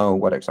she'll know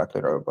what exactly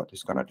the robot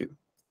is going to do.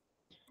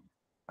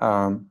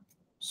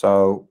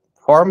 So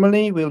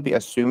formally, we'll be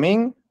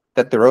assuming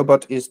that the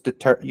robot is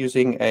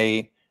using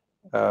a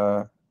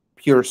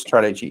pure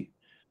strategy.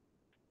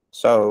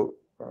 So,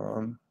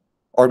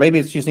 or maybe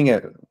it's using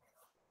a,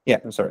 yeah,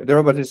 I'm sorry, the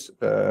robot is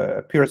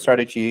a pure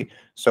strategy,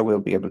 so we'll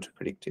be able to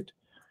predict it.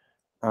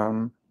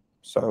 But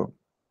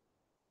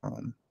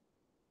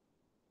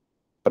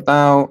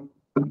now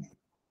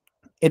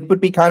it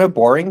would be kind of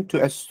boring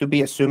to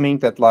be assuming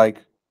that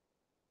like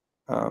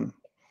the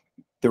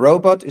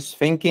robot is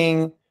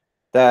thinking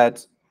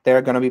that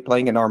they're going to be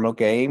playing a normal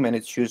game and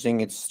it's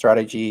choosing its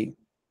strategy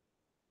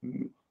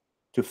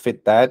to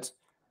fit that.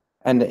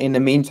 And in the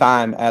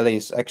meantime,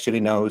 Alice actually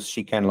knows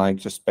she can like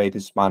just pay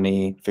this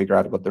money, figure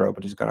out what the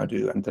robot is going to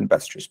do, and then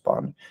best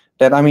respond.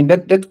 That, I mean,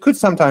 that could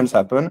sometimes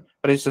happen,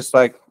 but it's just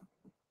like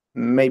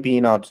maybe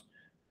not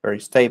very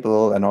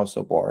stable and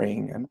also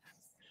boring. And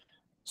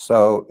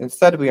so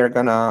instead, we are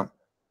going to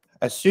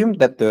assume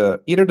that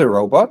either the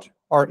robot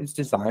or its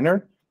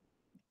designer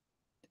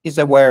is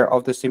aware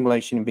of the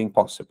simulation being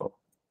possible.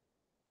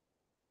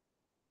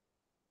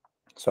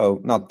 So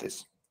not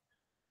this.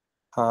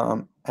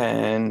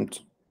 And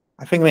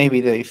I think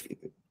maybe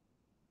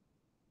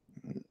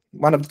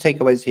one of the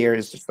takeaways here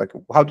is just like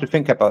how to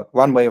think about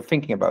one way of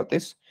thinking about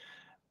this.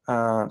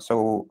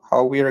 So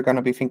how we are going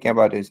to be thinking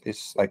about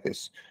is like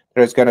this.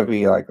 There's going to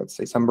be like, let's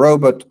say, some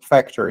robot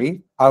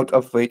factory out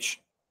of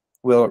which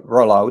will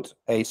roll out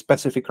a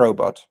specific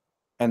robot.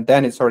 And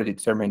then it's already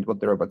determined what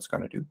the robot's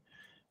going to do.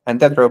 And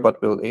that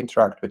robot will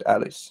interact with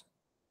Alice.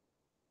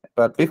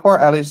 But before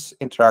Alice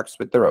interacts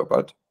with the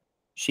robot,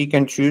 she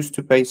can choose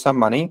to pay some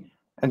money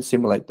and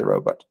simulate the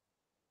robot.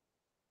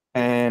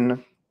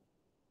 And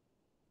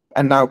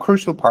now,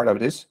 crucial part of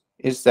this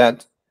is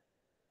that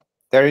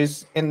there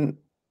is in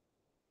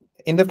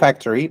the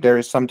factory, there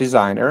is some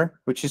designer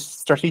which is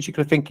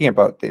strategically thinking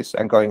about this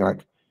and going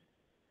like,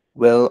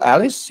 will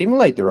Alice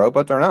simulate the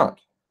robot or not?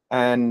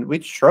 And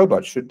which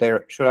robot should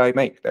I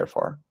make,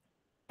 therefore?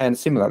 And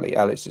similarly,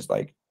 Alice is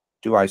like,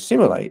 do I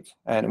simulate?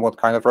 And what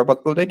kind of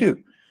robot will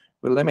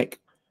they make?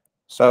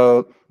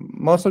 So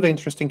most of the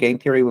interesting game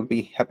theory will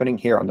be happening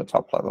here on the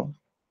top level.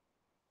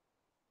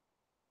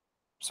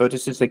 So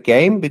this is a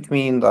game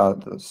between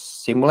the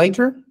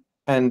simulator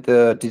and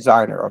the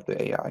designer of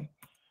the AI.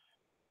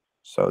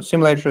 So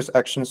simulator's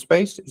action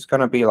space is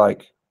going to be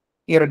like,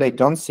 either they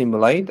don't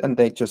simulate and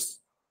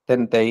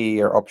then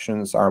their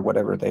options are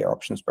whatever their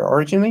options were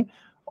originally,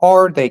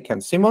 or they can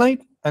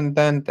simulate and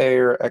then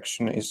their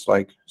action is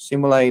like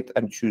simulate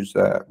and choose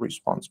a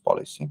response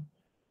policy.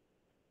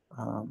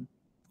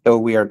 Though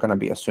we are going to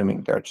be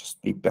assuming they're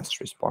just the best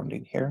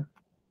responding here.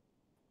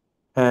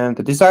 And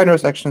the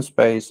designer's action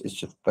space is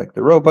just like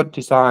the robot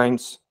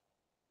designs,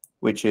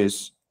 which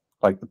is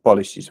like the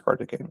policies for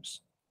the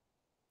games.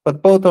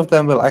 But both of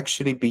them will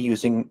actually be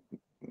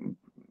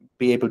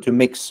able to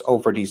mix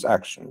over these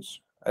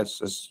actions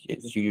as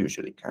you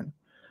usually can.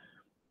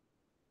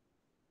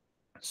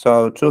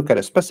 So to look at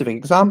a specific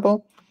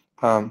example,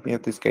 we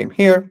have this game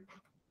here.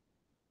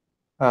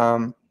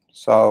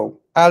 So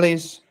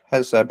Alice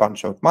has a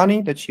bunch of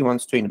money that she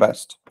wants to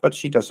invest, but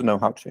she doesn't know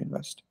how to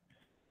invest.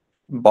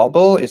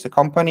 Bobble is a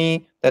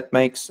company that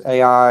makes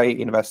AI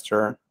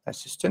investor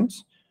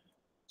assistants.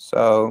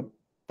 So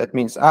that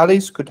means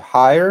Alice could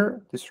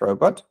hire this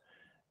robot,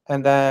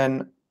 and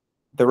then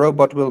the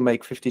robot will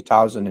make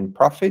 50,000 in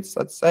profits,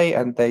 let's say,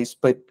 and they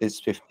split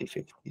this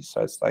 50-50.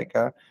 So it's like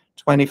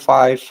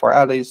 25 for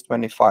Alice,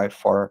 25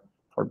 for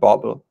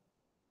Bobble.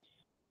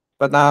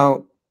 But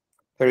now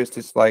there's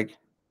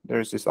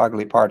this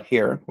ugly part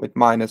here with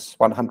minus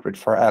 100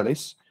 for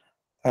Alice.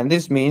 And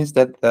this means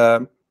that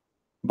the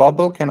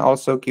Bobble can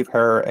also give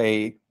her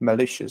a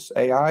malicious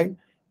AI,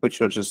 which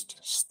will just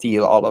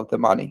steal all of the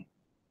money.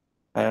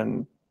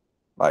 And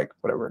like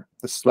whatever,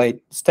 the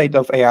state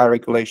of AI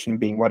regulation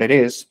being what it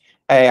is,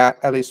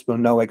 Alice will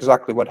know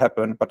exactly what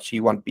happened, but she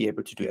won't be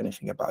able to do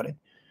anything about it,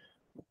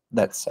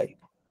 let's say.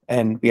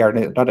 And we are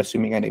not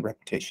assuming any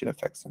reputation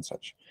effects and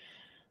such.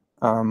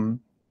 Okay.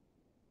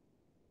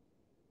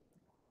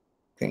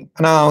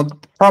 Now, the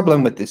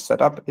problem with this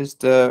setup is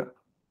the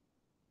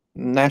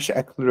Nash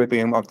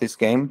equilibrium of this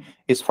game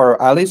is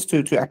for Alice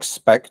to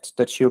expect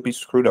that she'll be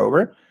screwed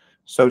over.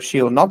 So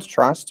she'll not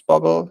trust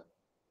Bobble.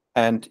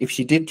 And if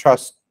she did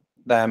trust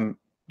them,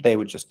 they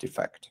would just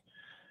defect.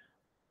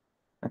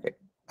 Okay.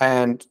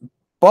 And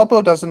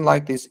Bobble doesn't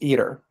like this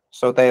either.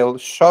 So they'll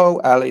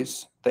show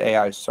Alice the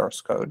AI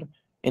source code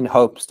in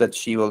hopes that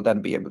she will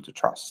then be able to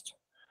trust.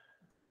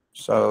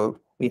 So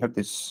we have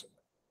this,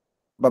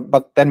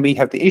 but then we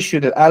have the issue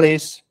that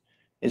Alice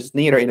is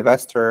neither an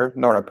investor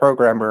nor a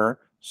programmer.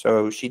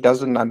 So she's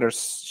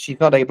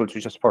not able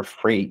to just for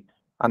free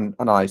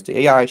analyze the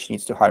AI. She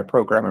needs to hire a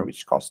programmer,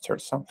 which costs her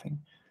something.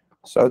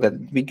 So that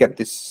we get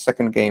this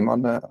second game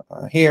on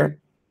here,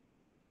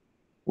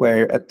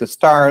 where at the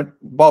start,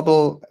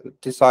 Bobble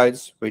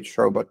decides which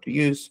robot to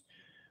use.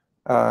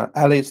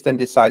 Alice then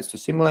decides to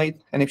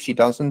simulate, and if she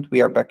doesn't,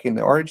 we are back in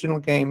the original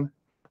game.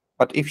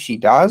 But if she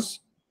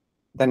does,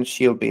 then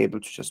she'll be able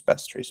to just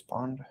best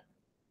respond.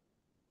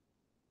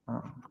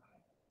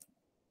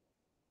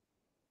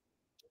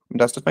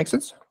 Does that make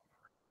sense?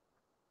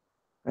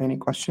 Any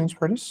questions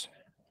for this?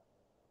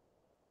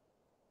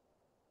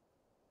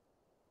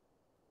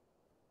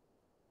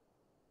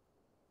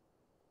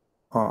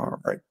 All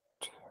right.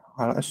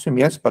 I'll assume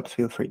yes, but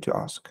feel free to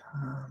ask.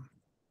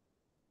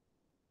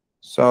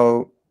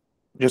 So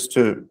just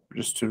to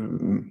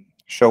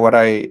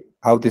show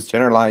how this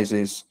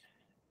generalizes,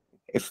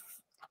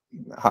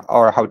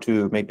 or how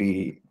to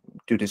maybe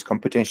do this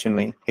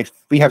computationally. If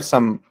we have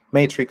some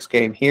matrix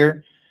game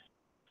here,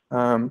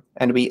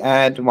 and we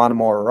add one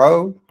more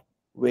row,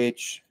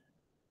 which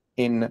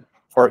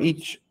for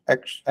each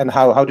action, and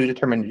how to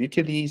determine the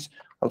utilities.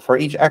 Well, for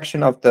each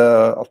action of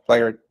the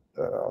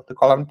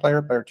column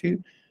player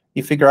 2,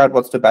 you figure out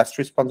what's the best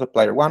response of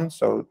player 1.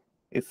 So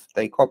if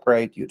they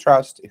cooperate, you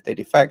trust. If they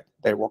defect,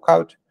 they walk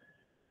out.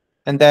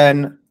 And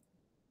then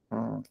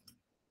the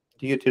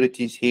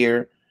utilities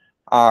here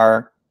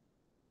are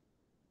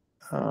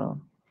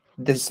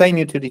the same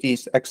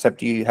utilities,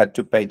 except you had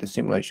to pay the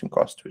simulation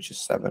cost, which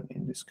is 7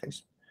 in this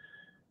case.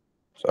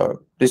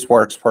 So this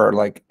works for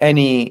like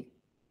any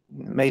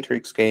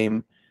matrix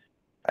game,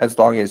 as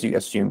long as you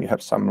assume you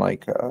have some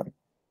like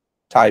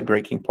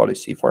tie-breaking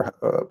policy for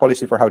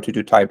how to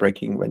do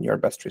tie-breaking when you're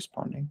best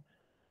responding.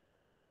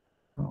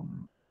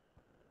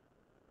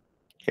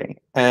 Okay,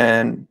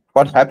 and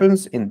what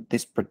happens in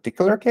this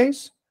particular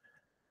case?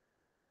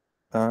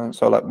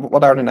 So like,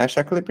 what are the Nash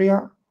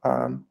equilibria?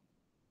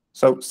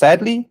 So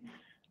sadly,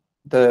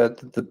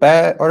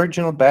 the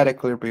original bad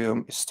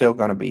equilibrium is still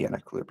going to be an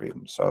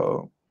equilibrium.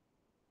 So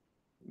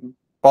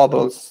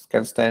bubbles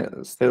can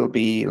still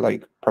be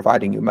like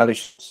providing you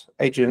malicious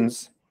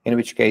agents, in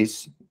which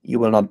case you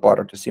will not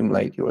bother to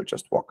simulate, you will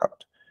just walk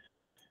out.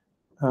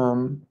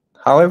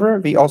 However,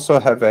 we also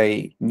have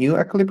a new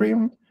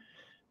equilibrium.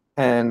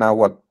 And now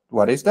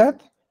what is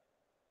that?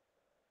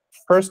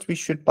 First, we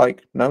should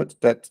like note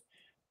that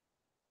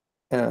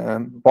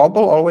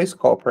Bobble always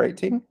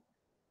cooperating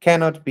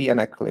cannot be an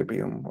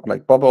equilibrium.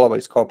 Like Bobble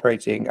always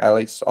cooperating,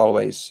 Alice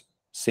always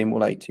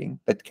simulating.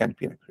 That can't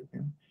be an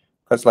equilibrium.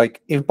 Because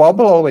like if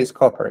Bobble always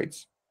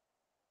cooperates,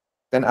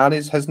 then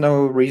Alice has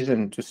no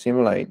reason to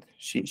simulate.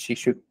 She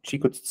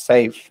could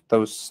save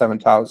those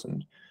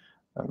 7,000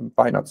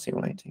 by not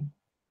simulating.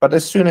 But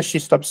as soon as she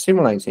stops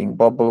simulating,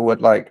 Bobble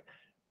would like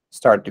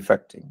start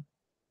defecting.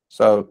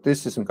 So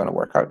this isn't going to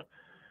work out.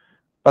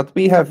 But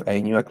we have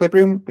a new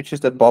equilibrium, which is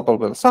that Bobble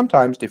will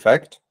sometimes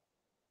defect,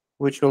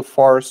 which will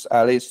force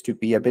Alice to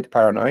be a bit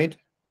paranoid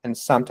and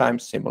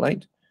sometimes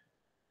simulate,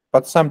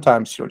 but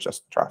sometimes she'll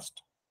just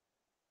trust.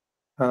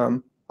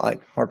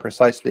 Like more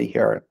precisely,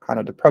 here are kind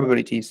of the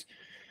probabilities.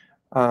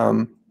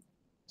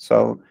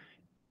 So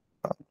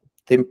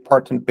the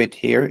important bit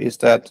here is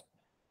that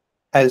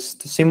as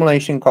the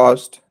simulation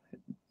cost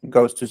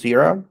goes to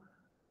 0,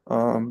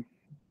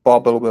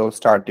 Bobble will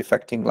start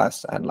defecting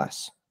less and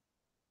less.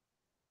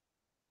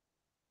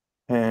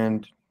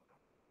 And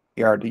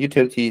here are the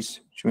utilities,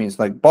 which means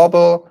like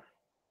Bobble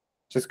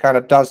just kind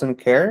of doesn't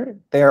care.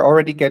 They're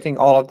already getting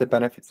all of the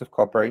benefits of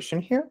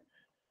cooperation here,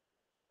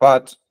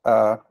 but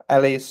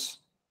Alice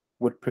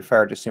would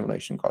prefer the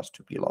simulation cost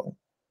to be low.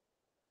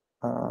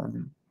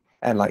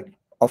 And like,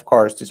 of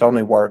course, this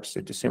only works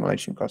if the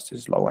simulation cost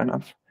is low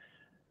enough.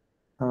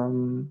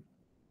 I'm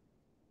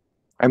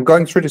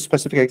going through the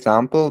specific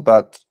example,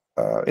 but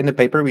in the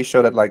paper we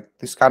show that like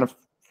this kind of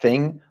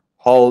thing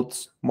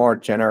holds more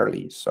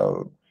generally.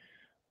 So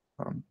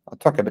I'll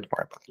talk a bit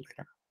more about it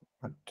later.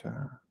 But,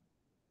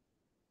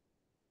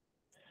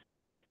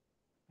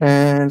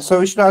 and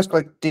so we should ask,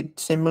 like, did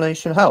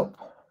simulation help?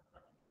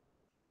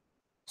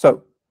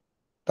 So,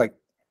 like,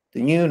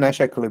 the new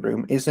Nash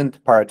equilibrium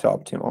isn't Pareto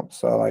optimal.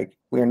 So, like,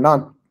 we're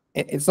not.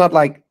 It's not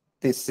like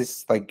this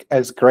is like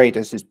as great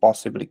as it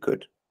possibly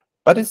could,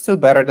 but it's still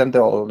better than the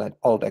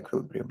old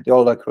equilibrium. The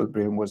old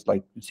equilibrium was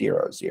like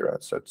 0, 0.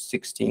 So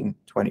 16,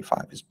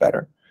 25 is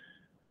better.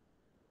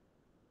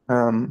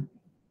 You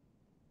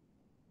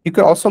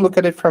could also look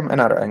at it from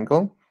another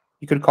angle.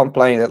 You could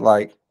complain that,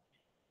 like,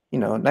 you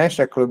know, Nash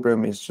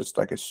equilibrium is just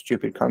like a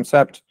stupid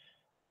concept.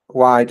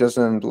 Why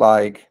doesn't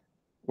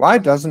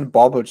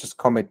Bobble just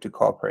commit to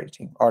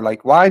cooperating? Or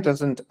like, why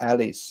doesn't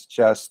Alice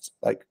just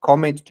like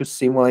commit to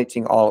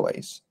simulating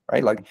always,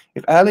 right? Like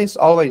if Alice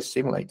always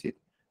simulated,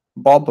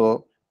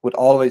 Bobble would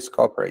always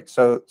cooperate.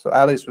 So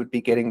Alice would be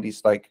getting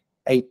these like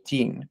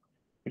 18,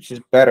 which is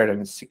better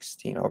than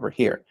 16 over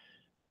here.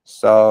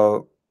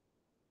 So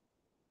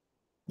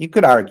you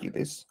could argue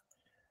this.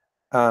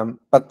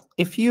 But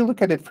if you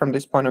look at it from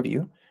this point of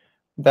view,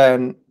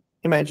 then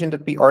imagine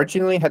that we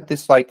originally had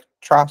this like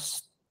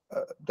trust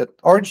that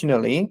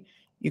originally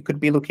you could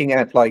be looking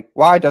at like,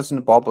 why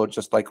doesn't Bobble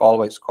just like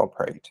always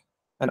cooperate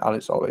and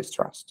Alice always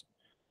trust?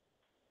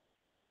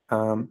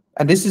 And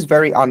this is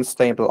very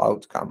unstable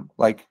outcome.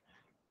 Like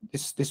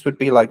this would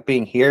be like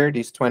being here,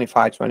 this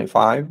 25,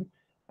 25,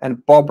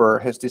 and Bobber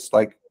has this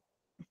like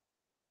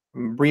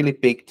really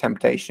big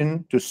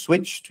temptation to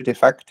switch to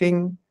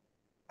defecting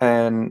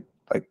and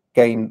like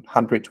gain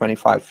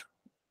 125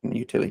 in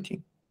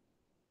utility.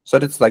 So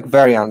that's like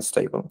very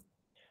unstable.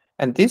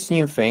 And this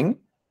new thing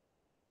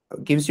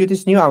gives you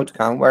this new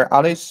outcome where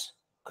Alice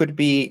could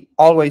be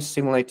always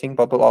simulating,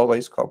 Bobble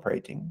always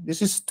cooperating.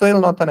 This is still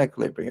not an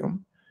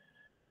equilibrium,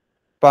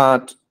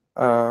 but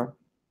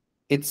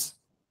it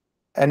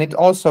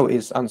also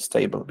is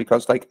unstable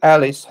because like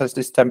Alice has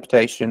this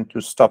temptation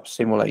to stop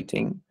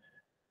simulating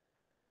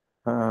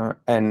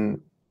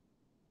and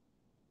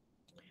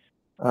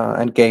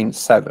gain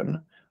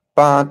 7,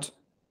 but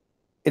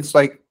it's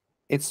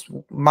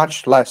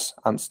much less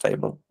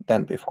unstable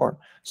than before.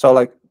 So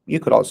like you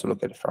could also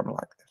look at it from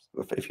like this.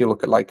 If you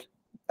look at like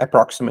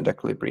approximate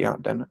equilibria,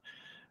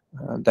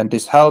 then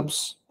this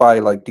helps by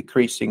like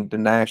decreasing the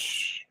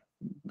Nash,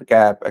 the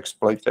gap,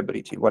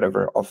 exploitability,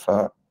 whatever of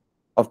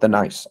the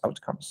nice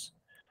outcomes.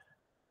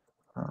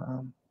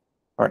 All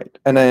right,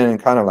 and then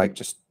kind of like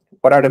just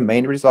what are the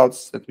main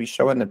results that we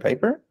show in the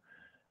paper?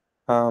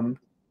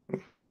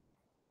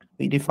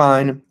 We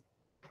define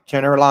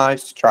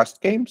generalized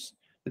trust games.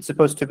 It's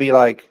supposed to be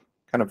like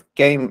kind of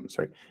games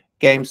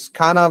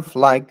kind of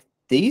like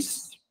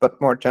these,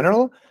 but more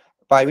general,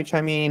 by which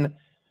I mean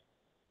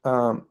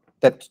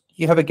that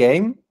you have a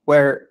game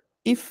where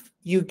if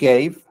you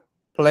gave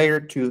player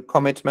 2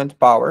 commitment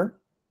power,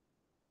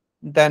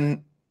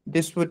 then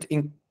this would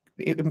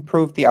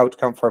improve the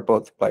outcome for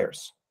both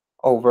players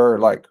over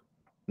like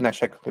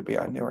Nash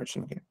equilibria in the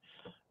original game.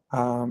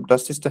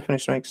 Does this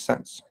definition make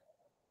sense?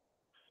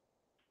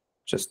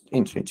 Just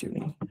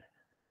intuitively.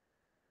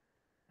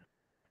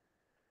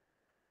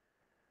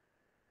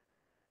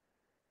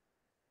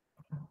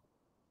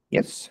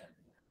 Yes.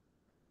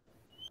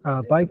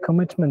 By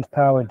commitment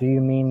power, do you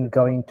mean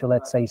going to,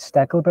 let's say,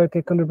 Stackelberg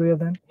equilibria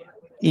then?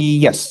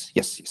 Yes.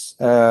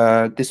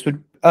 This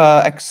would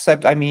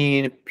except I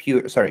mean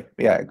pure. Sorry,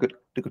 yeah, good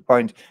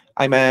point.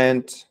 I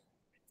meant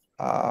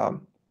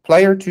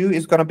player 2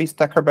 is gonna be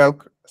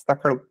Stackelberg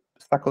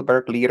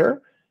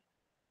leader,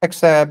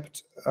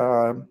 except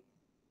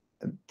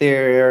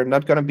they're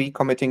not gonna be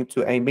committing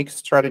to a mixed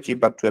strategy,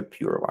 but to a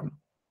pure one.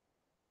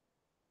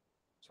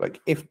 So like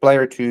if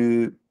player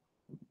 2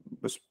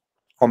 was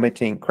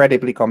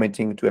credibly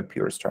committing to a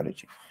pure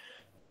strategy.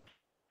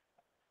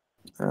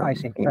 I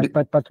see,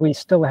 but we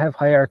still have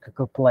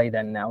hierarchical play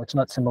then now. It's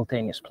not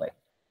simultaneous play.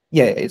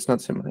 Yeah, it's not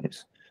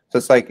simultaneous. So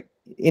it's like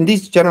in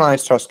these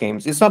generalized trust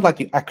games, it's not like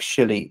you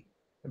actually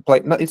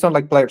play. It's not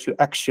like player 2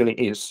 actually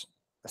is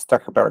a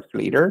Stackelberg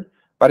leader,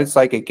 but it's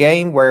like a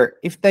game where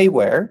if they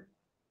were,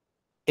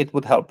 it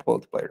would help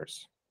both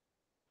players.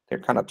 They're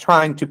kind of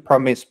trying to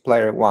promise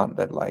player 1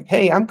 that like,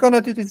 hey, I'm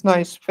gonna do this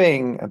nice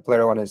thing, and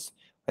player 1 is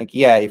like,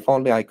 yeah, if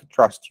only I could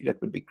trust you, that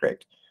would be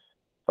great,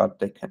 but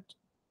they can't.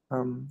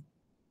 All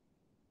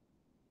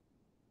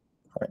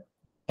right,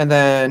 and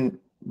then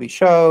we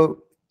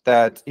show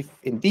that if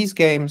in these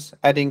games,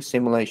 adding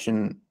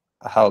simulation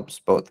helps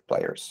both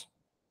players.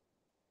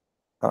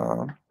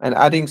 And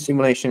adding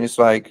simulation is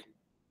like,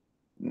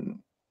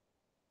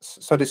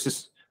 so this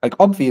is like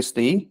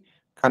obviously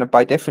kind of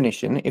by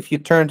definition, if you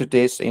turn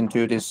this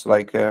into this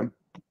like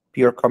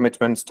pure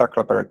commitment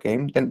Stuckleberg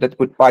game, then that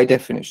would by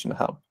definition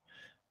help.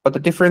 But the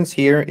difference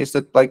here is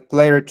that like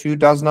player 2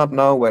 does not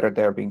know whether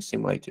they're being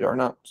simulated or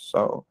not.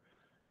 So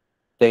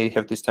they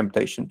have this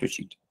temptation to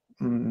cheat.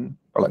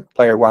 Or like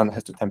player 1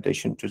 has the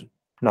temptation to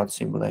not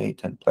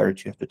simulate, and player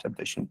 2 has the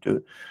temptation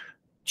to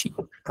cheat.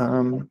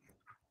 Okay,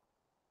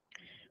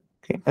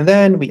 and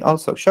then we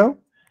also show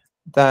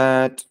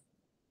that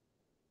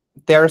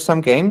there are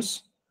some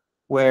games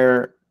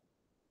where,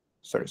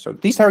 so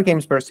these are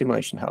games where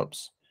simulation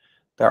helps.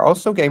 There are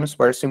also games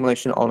where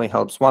simulation only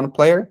helps one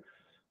player,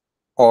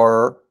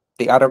 or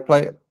the other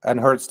player and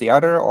hurts the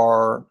other,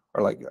 or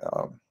like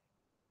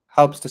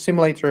helps the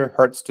simulator,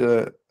 hurts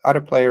the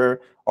other player,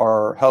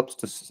 or helps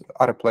the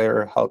other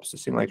player, helps the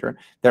simulator.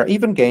 There are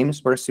even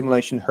games where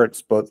simulation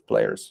hurts both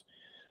players.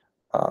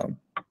 Kind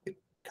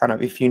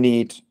of if you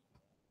need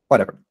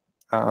whatever,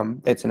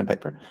 it's in a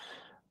paper.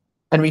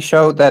 And we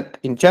show that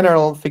in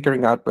general,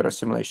 figuring out whether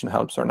simulation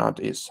helps or not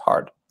is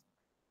hard.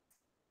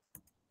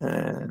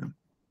 And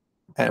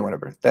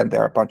whatever. Then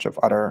there are a bunch of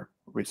other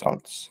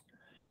results.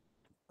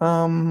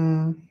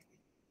 And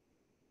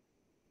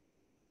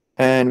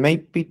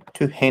maybe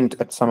to hint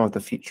at some of the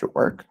future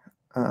work.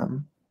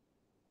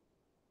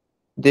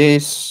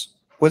 This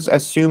was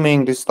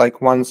assuming this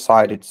like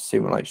one-sided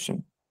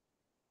simulation.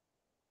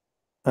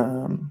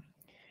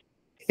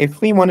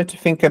 If we wanted to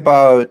think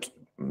about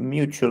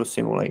mutual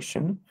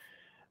simulation,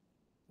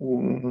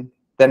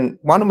 then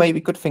one way we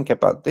could think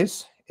about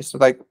this is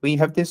like we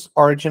have this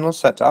original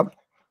setup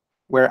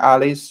where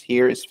Alice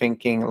here is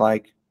thinking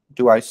like,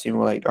 do I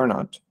simulate or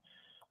not?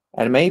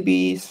 And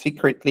maybe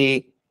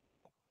secretly,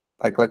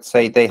 like let's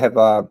say they have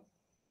a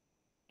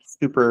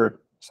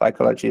super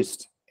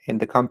psychologist in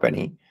the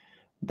company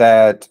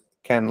that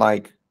can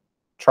like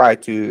try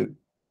to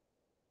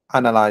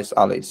analyze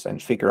Alice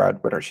and figure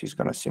out whether she's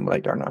going to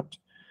simulate or not.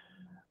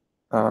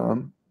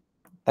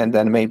 And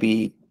then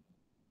maybe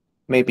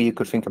you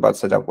could think about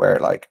setup where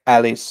like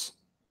Alice,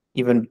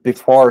 even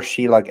before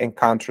she like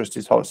encounters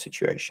this whole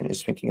situation,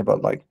 is thinking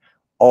about like,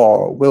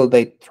 oh, will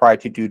they try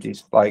to do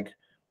these like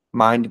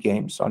mind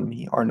games on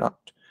me or not?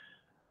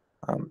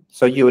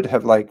 So you would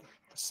have like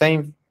the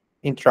same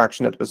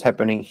interaction that was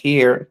happening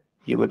here,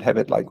 you would have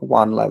it like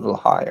one level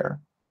higher.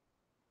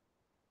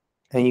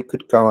 And you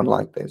could go on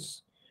like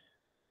this.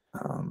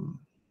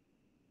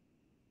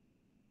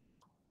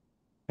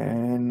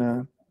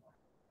 And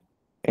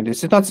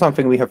this is not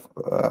something we have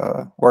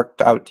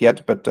worked out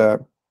yet, but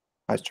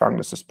I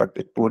strongly suspect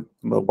it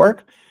will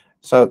work.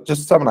 So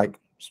just some like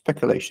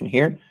speculation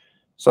here.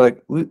 So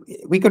like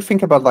we could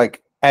think about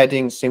like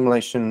adding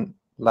simulation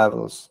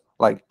levels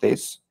like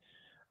this,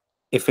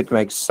 if it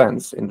makes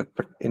sense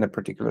in a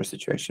particular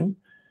situation.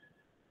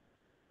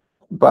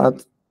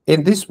 But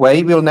in this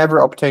way, we'll never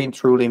obtain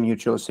truly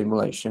mutual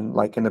simulation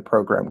like in the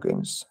program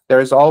games.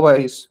 There is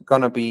always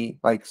gonna be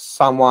like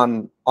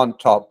someone on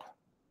top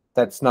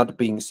that's not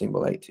being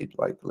simulated,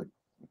 like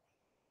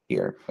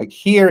here. Like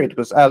here it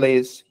was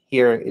Alice,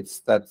 here it's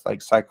that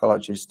like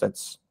psychologist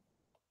that's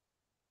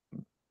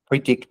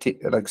predicting,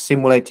 like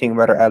simulating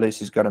whether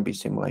Alice is gonna be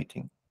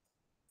simulating.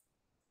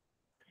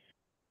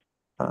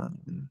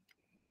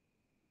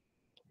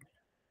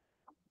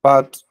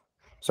 But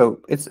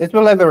so it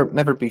will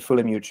never be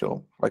fully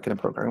mutual like in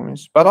the programming.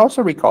 But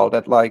also recall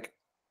that like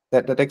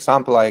that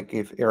example I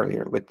gave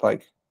earlier with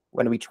like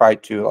when we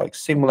tried to like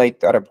simulate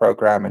the other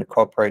program and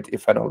cooperate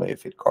if and only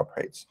if it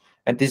cooperates,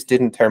 and this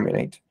didn't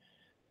terminate.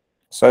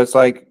 So it's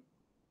like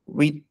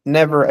we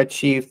never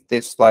achieved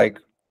this like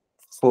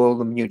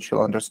full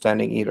mutual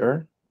understanding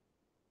either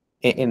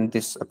in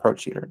this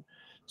approach either.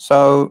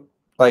 So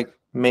like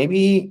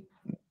maybe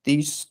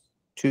these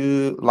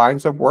two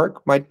lines of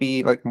work might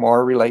be like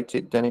more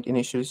related than it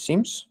initially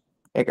seems.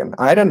 Again,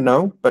 I don't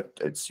know, but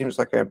it seems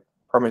like a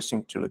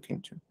promising to look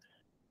into.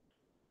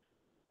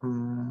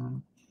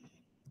 And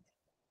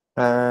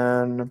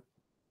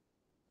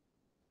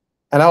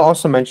I'll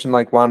also mention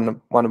like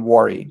one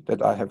worry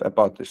that I have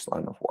about this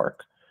line of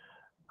work.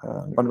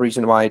 One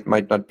reason why it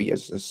might not be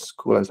as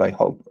cool as I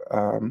hope,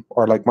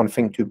 or like one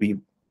thing to be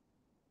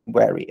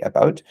wary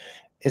about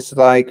is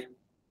like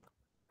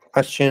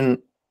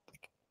question,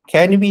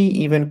 can we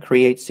even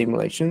create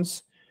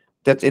simulations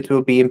that it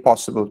will be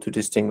impossible to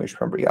distinguish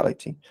from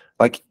reality?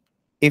 Like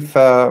if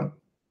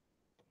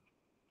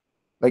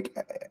like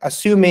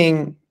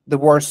assuming the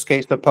worst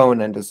case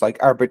opponent is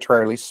like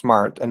arbitrarily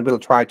smart and will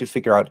try to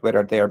figure out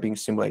whether they are being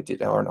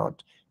simulated or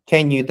not,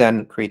 can you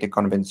then create a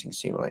convincing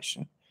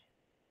simulation?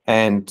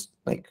 And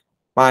like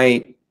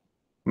my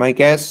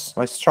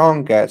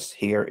strong guess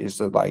here is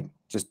that like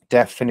just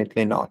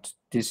definitely not.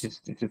 This is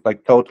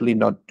like totally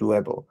not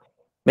doable.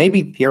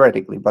 Maybe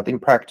theoretically, but in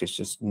practice,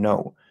 just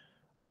no.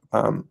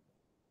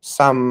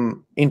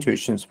 Some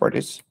intuitions for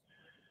this.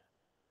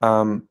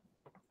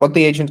 What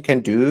the agent can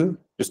do,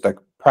 just like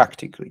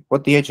practically,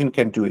 what the agent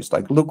can do is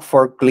like look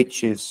for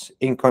glitches,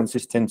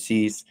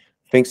 inconsistencies,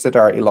 things that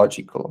are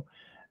illogical.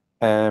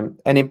 And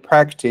in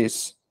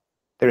practice,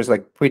 there's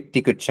like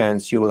pretty good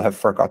chance you will have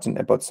forgotten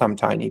about some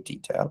tiny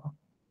detail.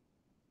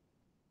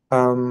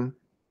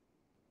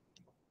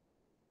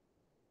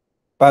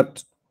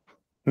 But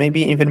maybe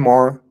even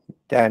more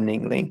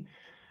damningly,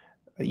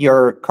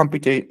 your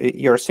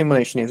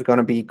simulation is going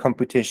to be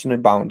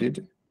computationally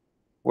bounded,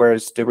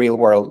 whereas the real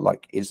world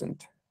like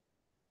isn't,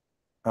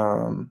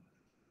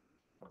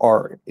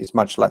 or is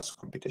much less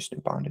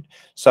computationally bounded.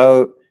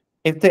 So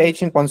if the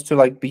agent wants to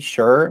like be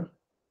sure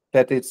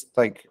that it's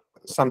like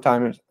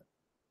sometimes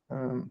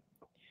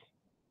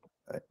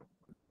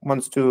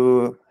wants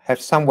to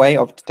have some way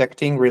of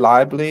detecting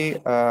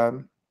reliably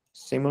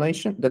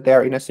simulation, that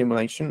they're in a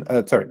simulation,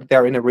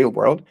 they're in a real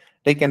world,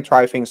 they can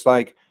try things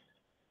like,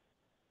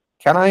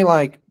 can I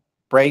like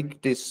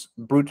break this,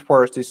 brute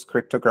force this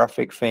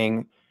cryptographic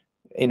thing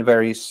in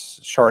very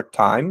short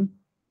time?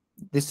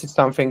 This is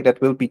something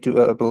that will be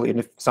doable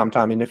in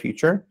sometime in the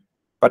future,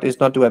 but is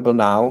not doable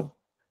now,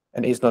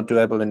 and is not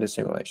doable in the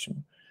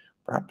simulation,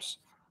 perhaps.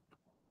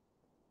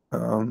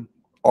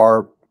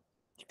 Or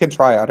you can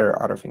try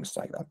other things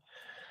like that.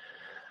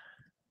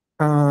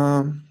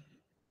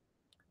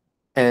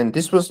 And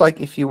this was like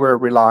if you were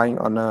relying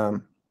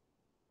on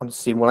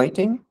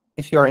simulating.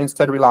 If you are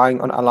instead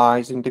relying on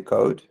analyzing the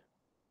code,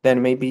 then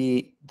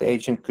maybe the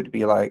agent could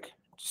be like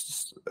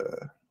just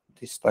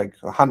this like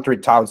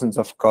 100,000s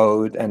of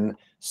code, and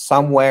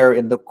somewhere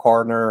in the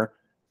corner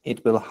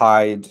it will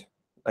hide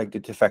like the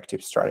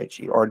defective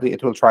strategy, or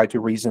it will try to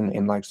reason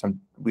in like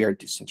some weird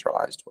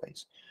decentralized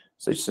ways.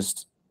 So it's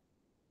just,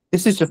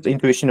 this is just the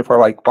intuition for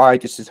like why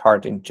this is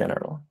hard in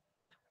general.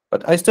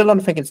 But I still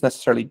don't think it's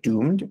necessarily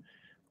doomed,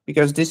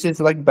 because this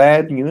is like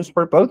bad news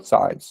for both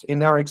sides.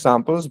 In our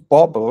examples,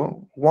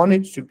 Bobble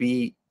wanted to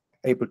be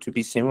able to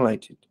be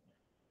simulated.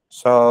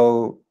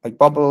 So like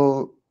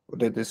Bobble,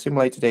 the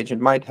simulated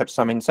agent might have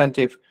some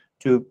incentive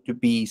to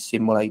be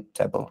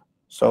simulatable.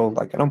 So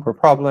like a number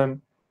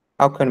problem,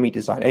 how can we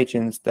design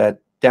agents that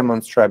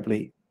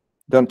demonstrably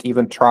don't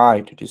even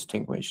try to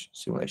distinguish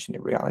simulation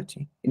and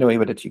reality in a way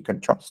that you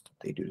can trust that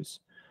they do this?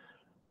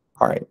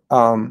 All right.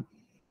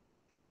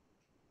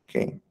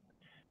 Okay.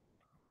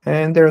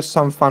 And there's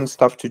some fun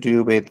stuff to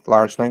do with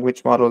large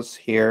language models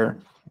here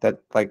that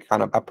like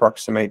kind of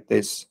approximate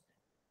this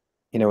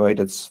in a way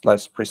that's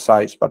less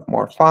precise but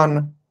more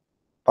fun.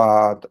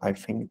 But I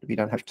think we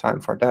don't have time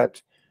for that.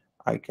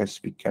 I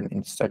guess we can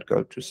instead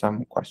go to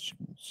some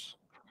questions.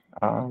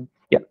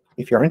 Yeah,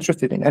 if you're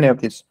interested in any of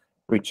this,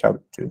 reach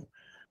out to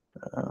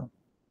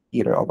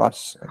either of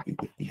us. We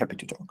would be happy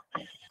to talk.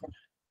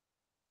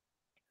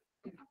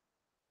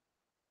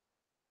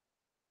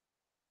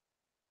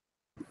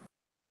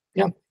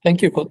 Yeah,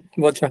 thank you,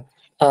 Vojta.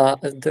 Are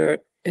there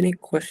any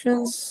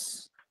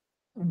questions?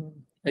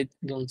 I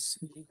don't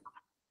see.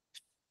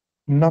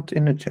 Not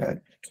in the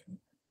chat.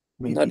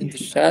 Maybe. Not in the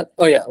chat.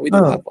 Oh yeah, we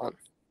do have one.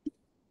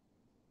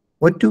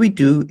 What do we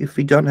do if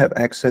we don't have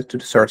access to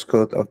the source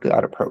code of the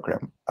other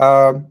program?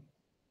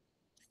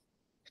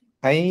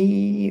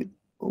 I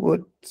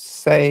would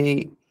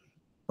say,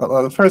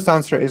 well, the first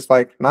answer is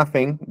like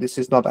nothing. This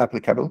is not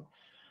applicable.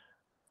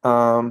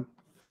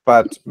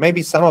 But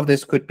maybe some of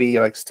this could be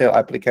like still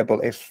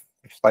applicable if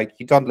like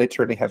you don't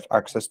literally have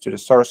access to the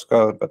source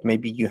code, but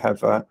maybe you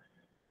have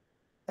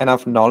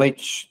enough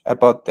knowledge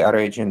about the other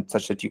agent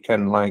such that you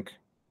can like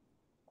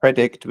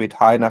predict with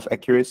high enough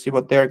accuracy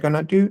what they're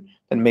gonna do,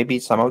 then maybe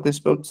some of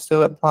this will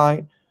still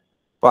apply.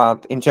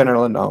 But in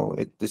general, no,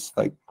 this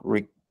like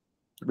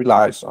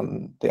relies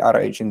on the other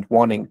agent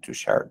wanting to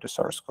share the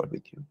source code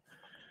with you.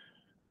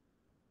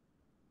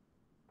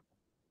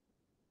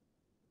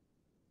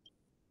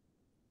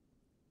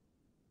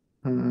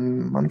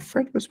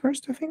 Manfred was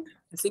first, I think.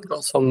 I think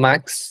also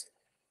Max.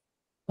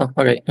 Oh,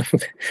 okay.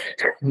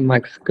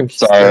 Max.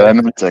 Sorry, I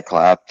meant to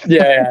clap.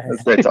 Yeah.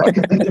 As they talk.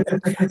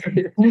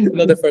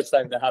 Not the first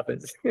time that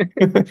happens.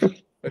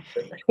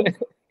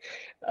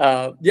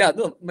 Yeah,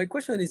 no, my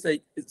question is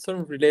like, it's sort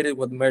of related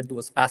what Mert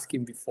was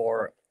asking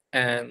before,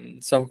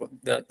 and some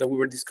that we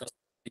were discussing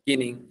at the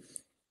beginning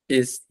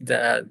is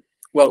that,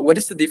 well, what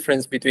is the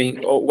difference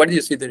between, or what do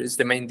you see that is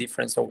the main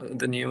difference of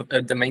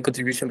the main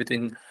contribution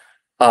between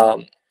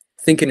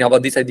thinking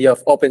about this idea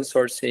of open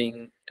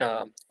sourcing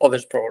other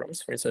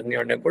programs, for instance,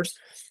 neural networks,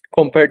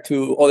 compared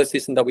to other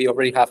systems that we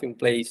already have in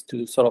place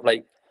to sort of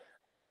like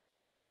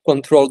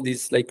control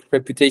this like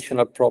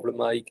reputational problem,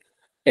 like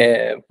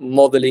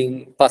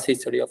modeling past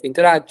history of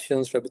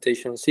interactions,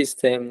 reputation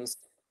systems,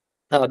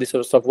 this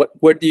sort of stuff.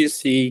 Where do you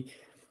see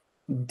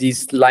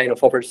this line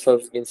of open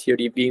sourcing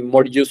theory being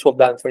more useful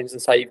than, for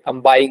instance,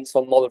 I'm buying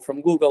some model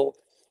from Google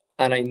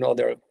and I know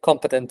they're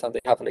competent and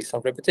they have like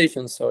some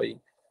reputation, so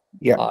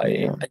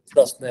I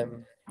trust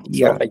them.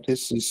 Yeah, like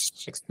this is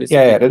explicitly.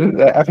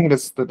 I think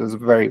that is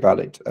very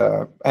valid,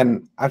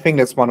 and I think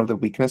that's one of the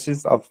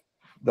weaknesses of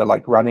the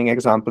like running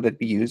example that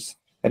we use.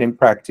 And in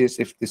practice,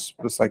 if this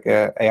was like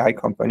a AI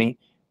company,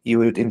 you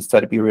would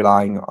instead be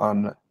relying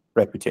on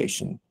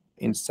reputation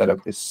instead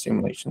of this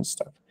simulation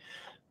stuff.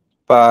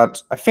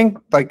 But I think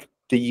like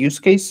the use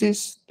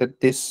cases that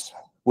this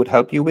would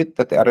help you with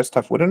that the other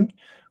stuff wouldn't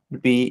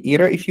would be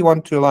either if you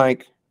want to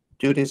like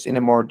do this in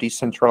a more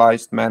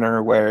decentralized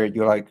manner where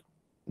you like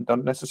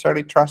don't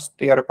necessarily trust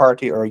the other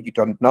party or you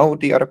don't know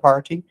the other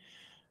party,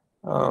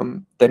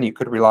 then you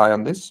could rely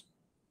on this.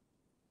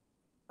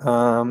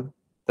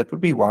 That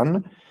would be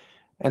one.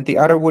 And the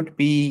other would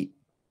be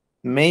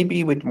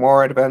maybe with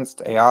more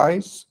advanced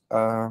AIs,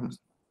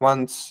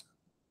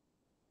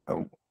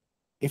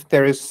 if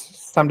there is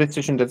some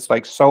decision that's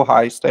like so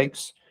high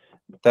stakes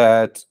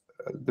that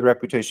the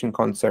reputation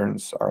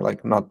concerns are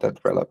like not that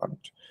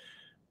relevant.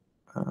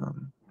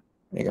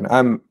 Again,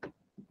 I'm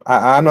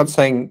not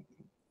saying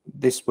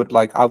this would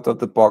like out of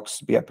the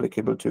box be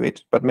applicable to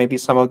it, but maybe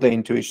some of the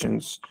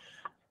intuitions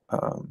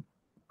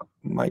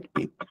might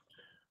be.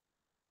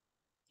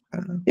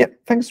 Yeah,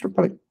 thanks,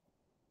 Rupali.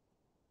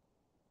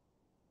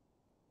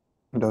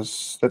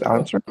 Does that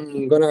answer?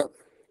 I'm gonna,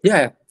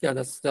 yeah,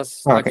 that's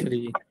Okay.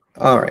 actually.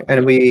 All right,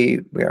 and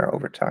we are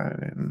over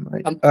time.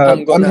 Right?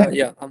 I'm gonna,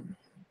 yeah.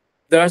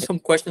 There are some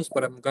questions,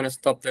 but I'm gonna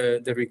stop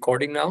the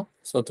recording now,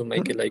 so to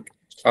make it like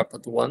sharp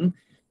at 1.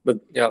 But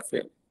yeah,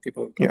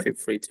 people feel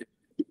free to.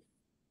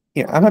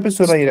 Yeah, I'm happy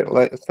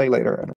to stay later.